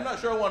telling you, I'm not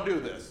sure I want to do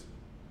this.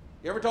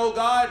 You ever told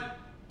God,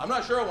 I'm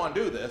not sure I want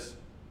to do this?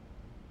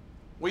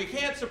 Well, you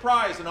can't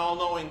surprise an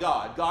all-knowing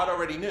God. God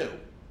already knew.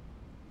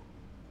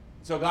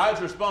 So God's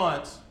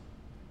response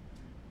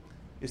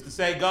is to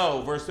say,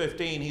 Go, verse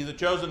 15, He's a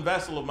chosen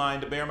vessel of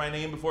mine to bear my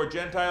name before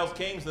Gentiles,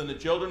 kings, and the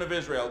children of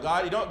Israel.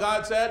 God, you know what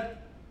God said?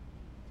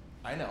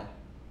 I know.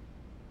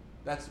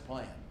 That's the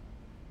plan.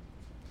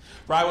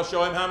 For I will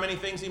show him how many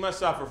things he must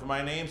suffer for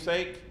my name's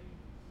sake.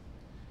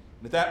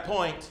 And at that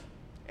point,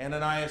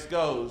 Ananias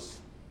goes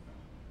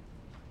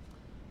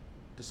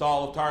to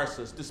Saul of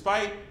Tarsus.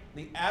 Despite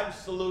the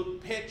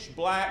absolute pitch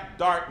black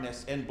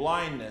darkness and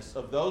blindness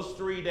of those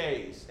 3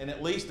 days and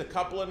at least a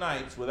couple of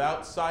nights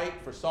without sight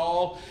for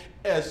Saul,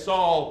 as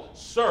Saul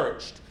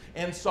searched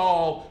and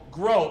Saul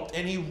groped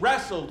and he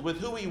wrestled with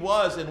who he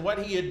was and what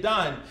he had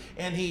done,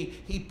 and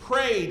he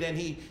prayed and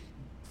he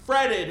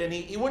fretted and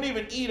he wouldn't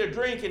even eat or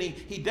drink, and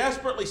he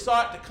desperately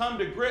sought to come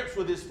to grips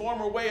with his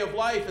former way of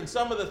life and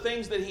some of the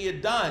things that he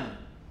had done.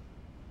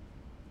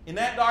 In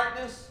that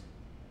darkness,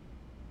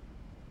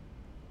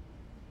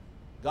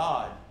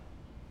 God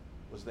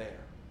was there.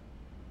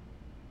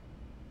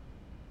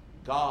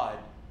 God,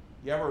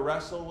 you ever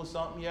wrestle with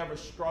something? You ever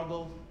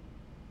struggled?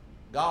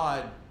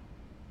 God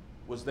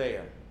was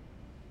there.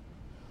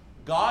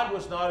 God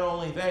was not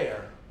only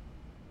there,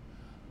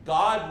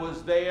 God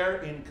was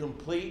there in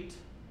complete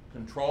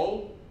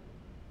control.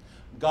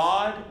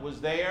 God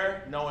was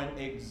there knowing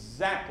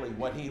exactly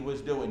what he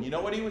was doing. You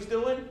know what he was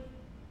doing?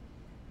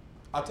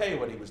 I'll tell you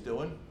what he was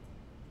doing.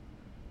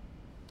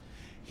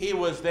 He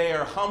was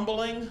there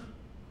humbling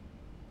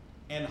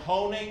and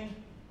honing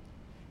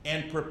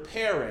and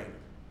preparing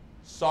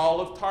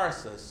Saul of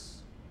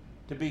Tarsus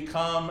to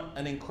become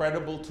an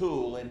incredible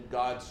tool in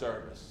God's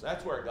service.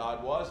 That's where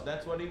God was.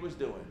 That's what he was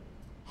doing.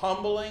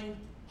 Humbling,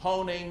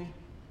 honing,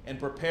 and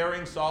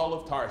preparing Saul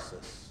of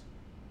Tarsus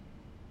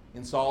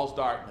in Saul's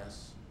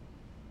darkness.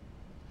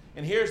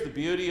 And here's the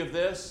beauty of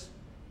this.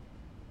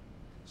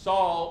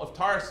 Saul of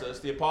Tarsus,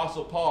 the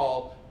Apostle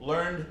Paul,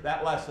 learned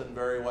that lesson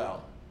very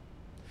well.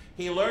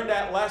 He learned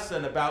that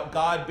lesson about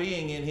God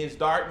being in his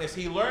darkness.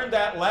 He learned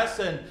that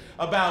lesson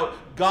about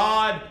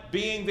God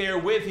being there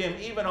with him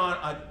even on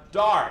a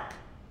dark,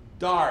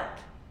 dark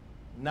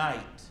night.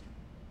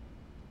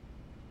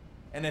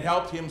 And it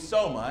helped him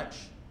so much.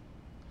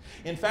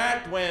 In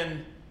fact,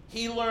 when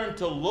he learned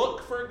to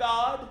look for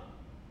God,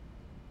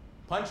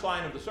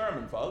 punchline of the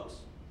sermon, folks,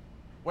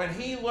 when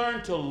he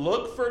learned to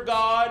look for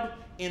God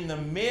in the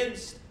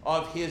midst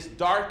of his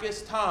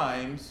darkest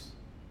times,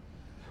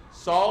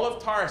 Saul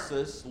of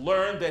Tarsus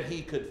learned that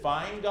he could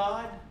find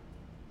God,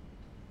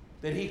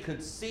 that he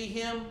could see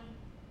him,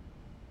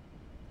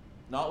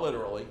 not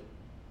literally,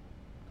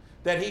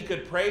 that he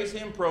could praise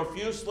him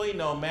profusely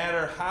no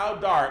matter how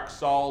dark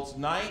Saul's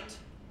night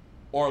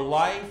or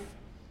life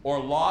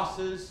or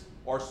losses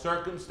or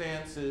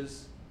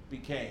circumstances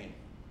became.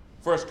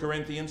 1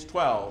 Corinthians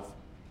 12,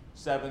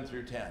 7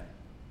 through 10.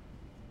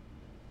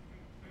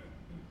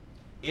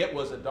 It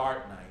was a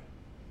dark night.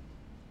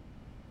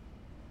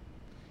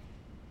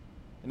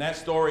 And that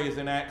story is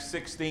in Acts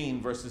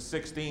 16, verses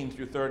 16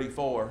 through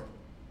 34.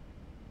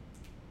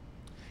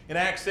 In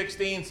Acts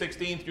 16,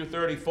 16 through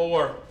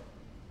 34,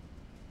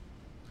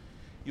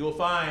 you will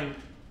find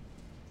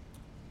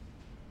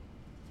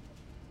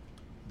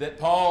that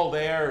Paul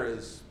there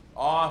is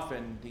off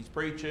and he's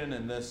preaching,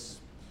 and this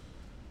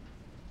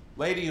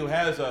lady who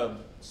has a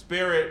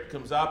spirit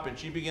comes up and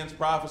she begins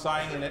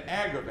prophesying, and it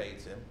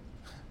aggravates him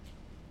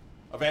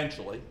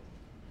eventually.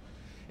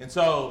 And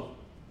so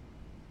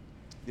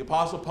the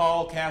Apostle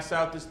Paul casts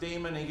out this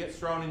demon and he gets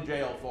thrown in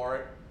jail for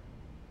it.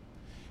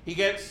 He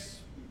gets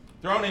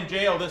thrown in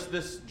jail.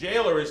 This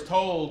jailer is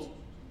told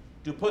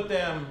to put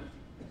them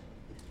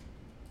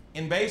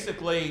in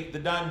basically the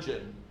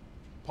dungeon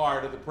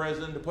part of the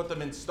prison, to put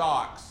them in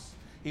stocks.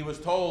 He was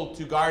told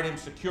to guard him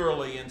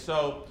securely, and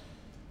so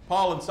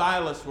Paul and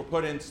Silas were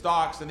put in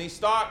stocks, and these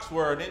stocks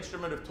were an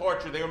instrument of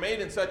torture. They were made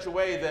in such a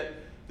way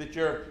that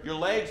your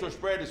legs were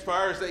spread as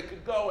far as they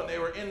could go, and they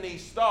were in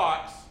these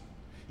stocks.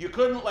 You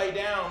couldn't lay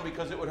down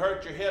because it would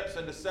hurt your hips,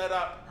 and to set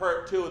up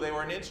hurt too. They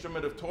were an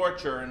instrument of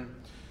torture, and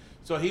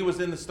so he was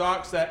in the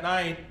stocks that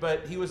night,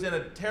 but he was in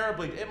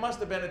it must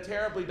have been a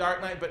terribly dark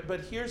night,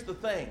 but here's the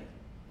thing.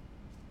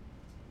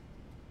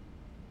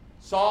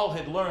 Saul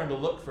had learned to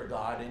look for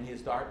God in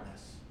his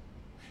darkness.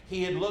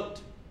 He had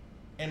looked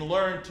and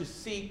learned to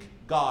seek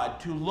God,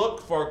 to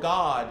look for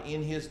God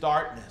in his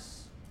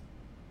darkness.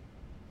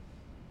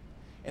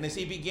 And as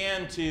he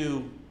began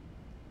to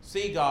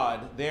see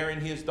God there in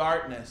his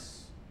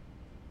darkness,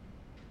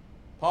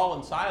 Paul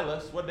and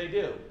Silas, what did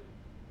they do?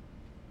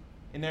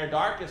 In their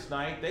darkest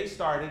night, they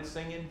started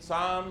singing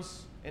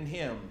psalms and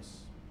hymns.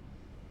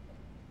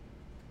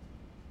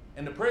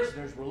 And the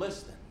prisoners were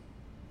listening.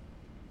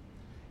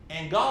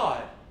 And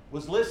God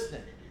was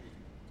listening.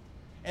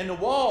 And the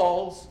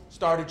walls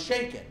started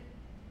shaking.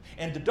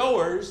 And the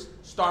doors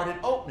started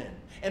opening.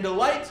 And the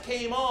lights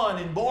came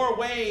on in more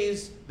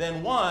ways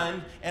than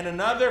one. And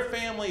another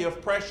family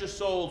of precious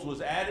souls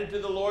was added to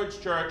the Lord's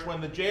church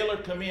when the jailer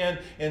came in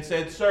and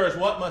said, "Sirs,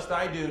 what must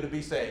I do to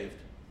be saved?"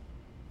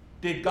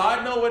 Did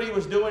God know what he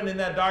was doing in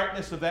that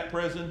darkness of that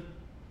prison?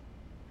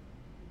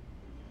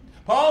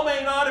 Paul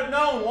may not have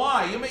known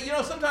why.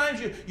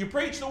 Sometimes you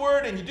preach the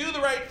word and you do the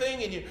right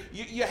thing, and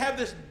you have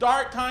this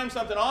dark time,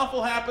 something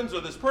awful happens,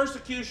 or this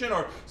persecution,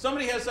 or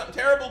somebody has something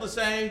terrible to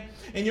say,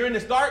 and you're in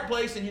this dark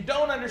place and you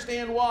don't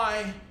understand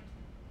why.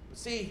 But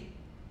see,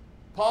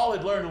 Paul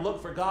had learned to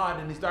look for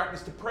God in his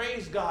darkness, to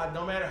praise God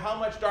no matter how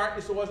much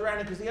darkness there was around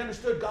him, because he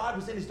understood God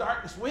was in his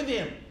darkness with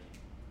him.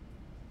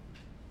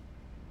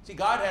 See,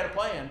 God had a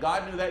plan.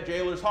 God knew that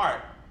jailer's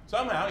heart.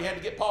 Somehow he had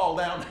to get Paul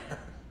down there.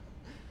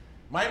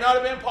 Might not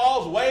have been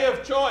Paul's way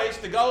of choice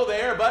to go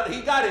there, but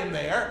he got him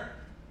there.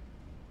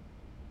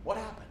 What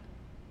happened?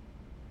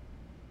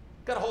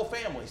 Got a whole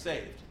family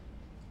saved.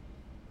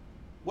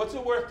 What's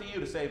it worth to you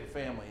to save a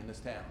family in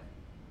this town?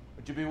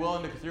 Would you be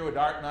willing to go through a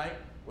dark night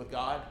with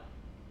God?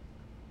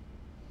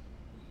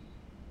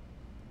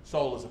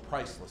 Soul is a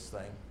priceless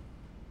thing.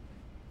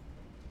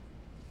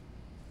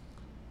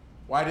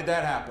 Why did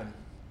that happen?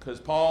 Because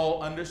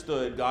Paul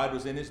understood God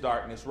was in his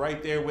darkness,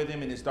 right there with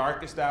him in his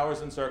darkest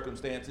hours and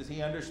circumstances.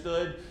 He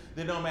understood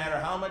that no matter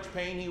how much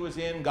pain he was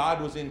in, God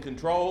was in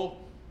control.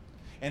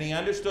 And he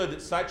understood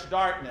that such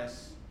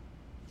darkness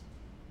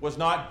was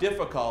not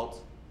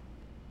difficult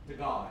to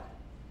God.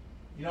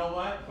 You know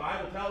what? The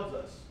Bible tells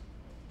us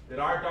that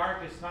our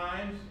darkest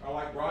times are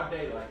like broad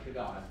daylight to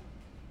God.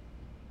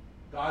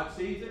 God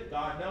sees it,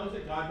 God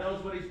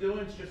knows what he's doing.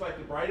 It's just like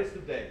the brightest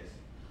of days.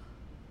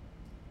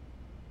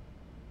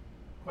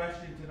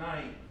 Question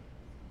tonight,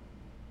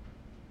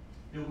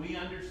 do we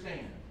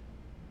understand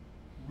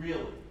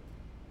really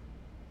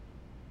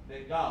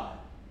that God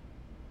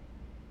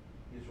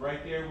is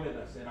right there with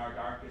us in our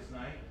darkest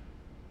night?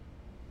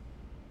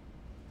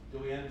 Do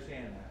we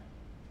understand that?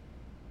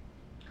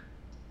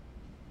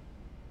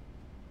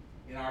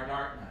 In our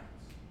dark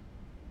nights,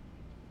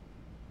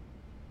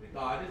 that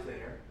God is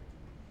there,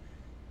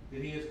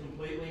 that he is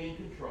completely in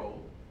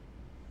control.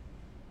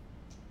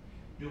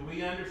 Do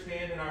we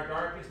understand in our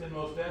darkest and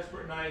most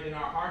desperate night, in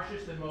our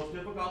harshest and most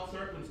difficult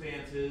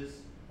circumstances,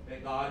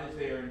 that God is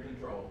there in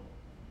control?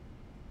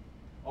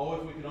 Oh,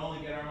 if we could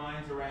only get our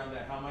minds around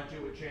that, how much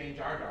it would change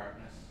our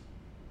darkness.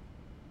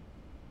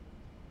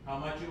 How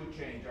much it would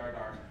change our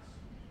darkness.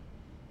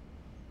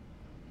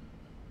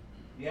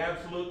 The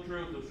absolute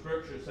truth of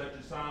Scripture, such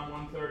as Psalm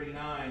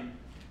 139,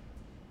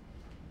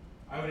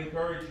 I would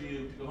encourage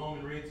you to go home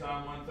and read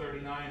Psalm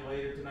 139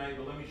 later tonight,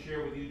 but let me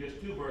share with you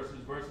just two verses.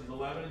 Verses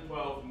 11 and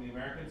 12 from the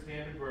American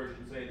Standard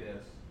Version say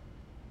this.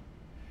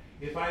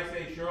 If I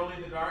say, surely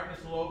the darkness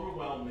will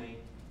overwhelm me,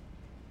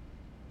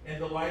 and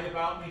the light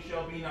about me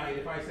shall be night.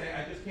 If I say,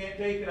 I just can't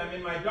take it, I'm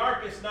in my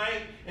darkest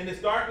night, and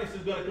this darkness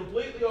is going to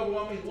completely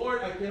overwhelm me.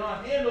 Lord, I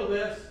cannot handle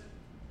this.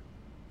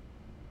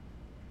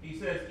 He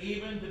says,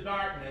 even the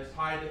darkness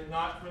hideth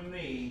not from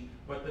thee,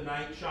 but the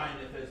night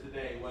shineth as the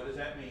day. What does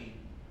that mean?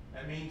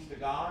 That means to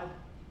God,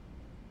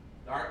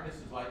 darkness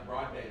is like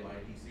broad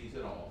daylight. He sees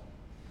it all.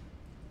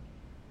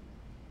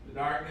 The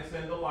darkness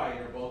and the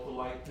light are both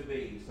alike to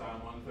thee.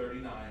 Psalm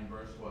 139,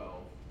 verse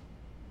 12.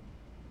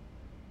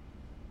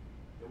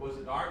 was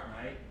a dark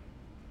night?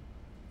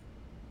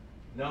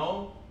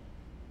 No,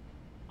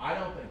 I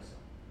don't think so.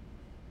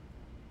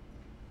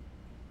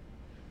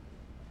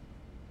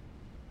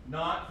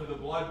 Not for the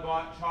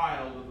blood-bought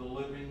child of the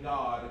living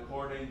God,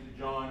 according to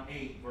John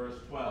 8, verse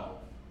 12.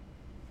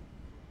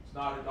 It's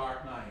not a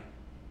dark night.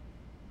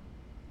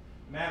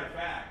 Matter of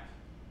fact,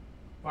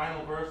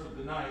 final verse of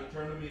the night,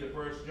 turn with me to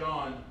 1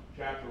 John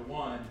chapter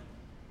 1,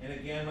 and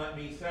again let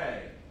me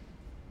say,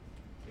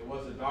 it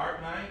was a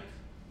dark night?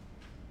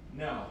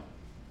 No.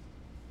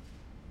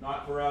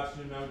 Not for us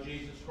who know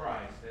Jesus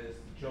Christ as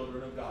the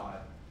children of God.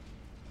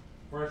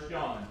 1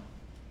 John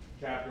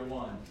chapter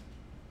 1,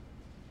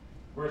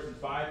 verses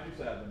 5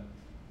 through 7.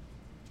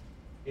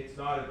 It's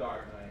not a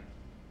dark night.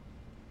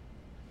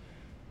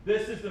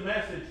 This is the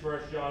message,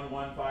 1 John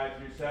 1, 5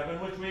 through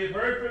 7, which we have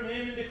heard from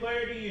him and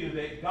declare to you,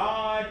 that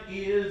God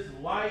is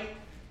light,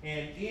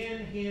 and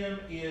in him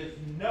is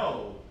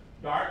no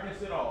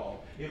darkness at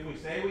all. If we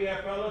say we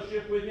have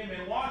fellowship with him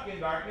and walk in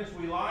darkness,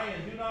 we lie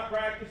and do not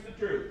practice the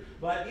truth.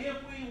 But if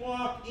we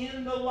walk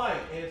in the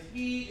light, as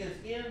he is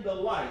in the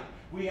light,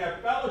 we have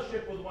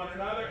fellowship with one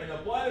another, and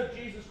the blood of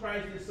Jesus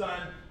Christ his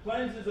Son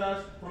cleanses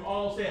us from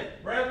all sin.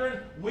 Brethren,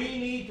 we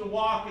need to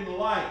walk in the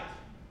light.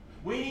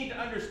 We need to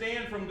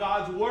understand from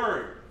God's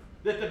Word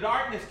that the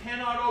darkness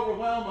cannot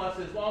overwhelm us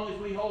as long as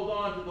we hold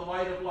on to the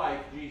light of life,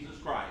 Jesus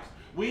Christ.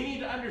 We need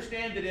to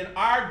understand that in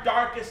our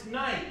darkest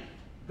night,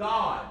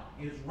 God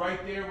is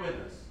right there with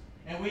us.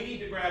 And we need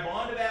to grab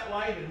onto that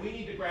light, and we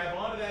need to grab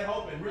onto that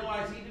hope and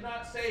realize he did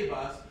not save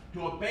us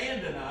to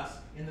abandon us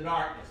in the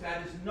darkness.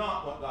 That is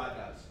not what God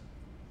does.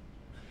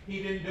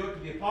 He didn't do it to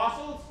the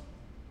apostles.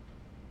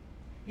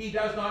 He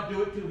does not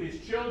do it to his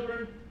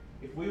children.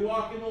 If we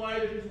walk in the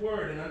light of his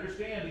word and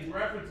understand these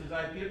references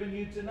I've given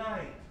you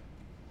tonight,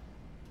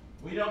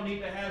 we don't need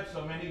to have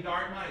so many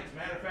dark nights.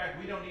 Matter of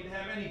fact, we don't need to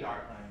have any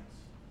dark nights.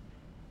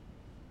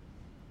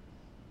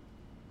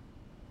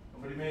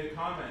 Somebody made a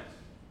comment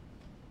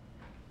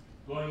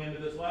going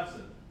into this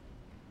lesson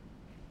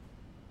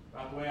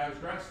about the way I was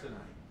dressed tonight.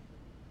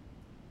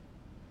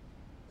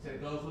 He said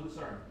it goes with the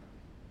sermon.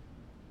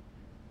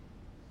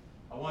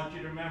 I want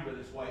you to remember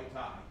this white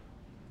tie.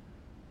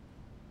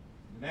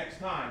 The next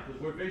time,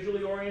 because we're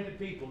visually oriented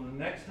people, and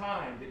the next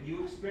time that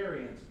you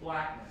experience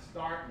blackness,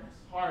 darkness,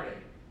 heartache,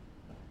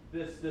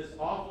 this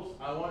awful,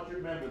 I want you to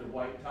remember the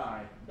white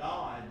tie.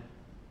 God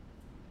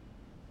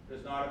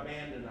does not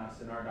abandon us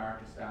in our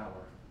darkest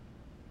hour.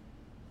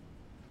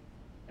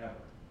 Ever.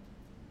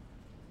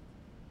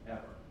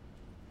 Ever.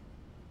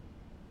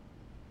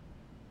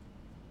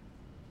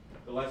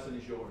 The lesson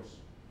is yours.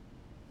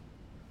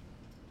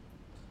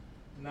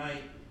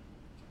 Tonight,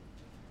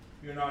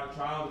 if you're not a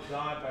child of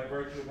God by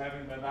virtue of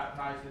having been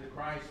baptized into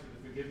Christ for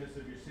the forgiveness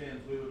of your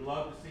sins, we would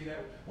love to see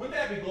that. Wouldn't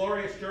that be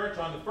glorious, church,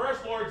 on the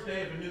first Lord's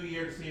Day of a new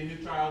year to see a new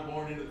child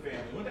born into the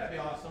family? Wouldn't that be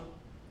awesome?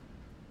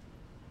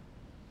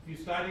 If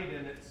you studied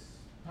and it's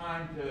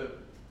time to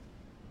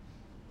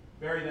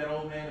bury that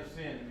old man of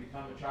sin and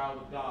become a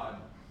child of God,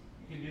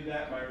 you can do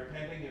that by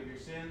repenting of your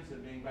sins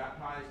and being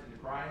baptized into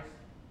Christ.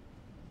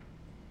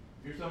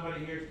 If you're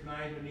somebody here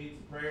tonight who needs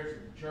the prayers of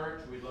the church,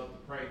 we'd love to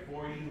pray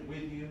for you,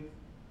 with you.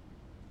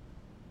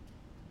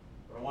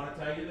 But I want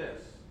to tell you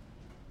this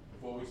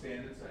before we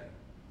stand and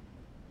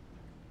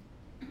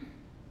sing.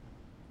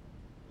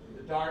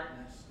 The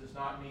darkness does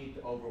not need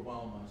to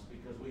overwhelm us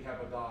because we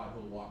have a God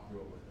who will walk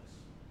through it with us.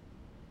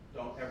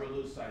 Don't ever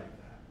lose sight of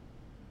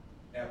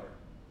that. Ever.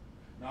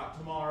 Not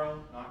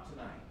tomorrow, not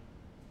tonight.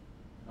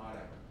 Not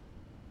ever.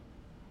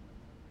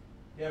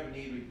 If you have a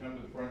need, we come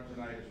to the front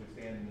tonight as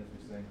we stand and as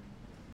we sing.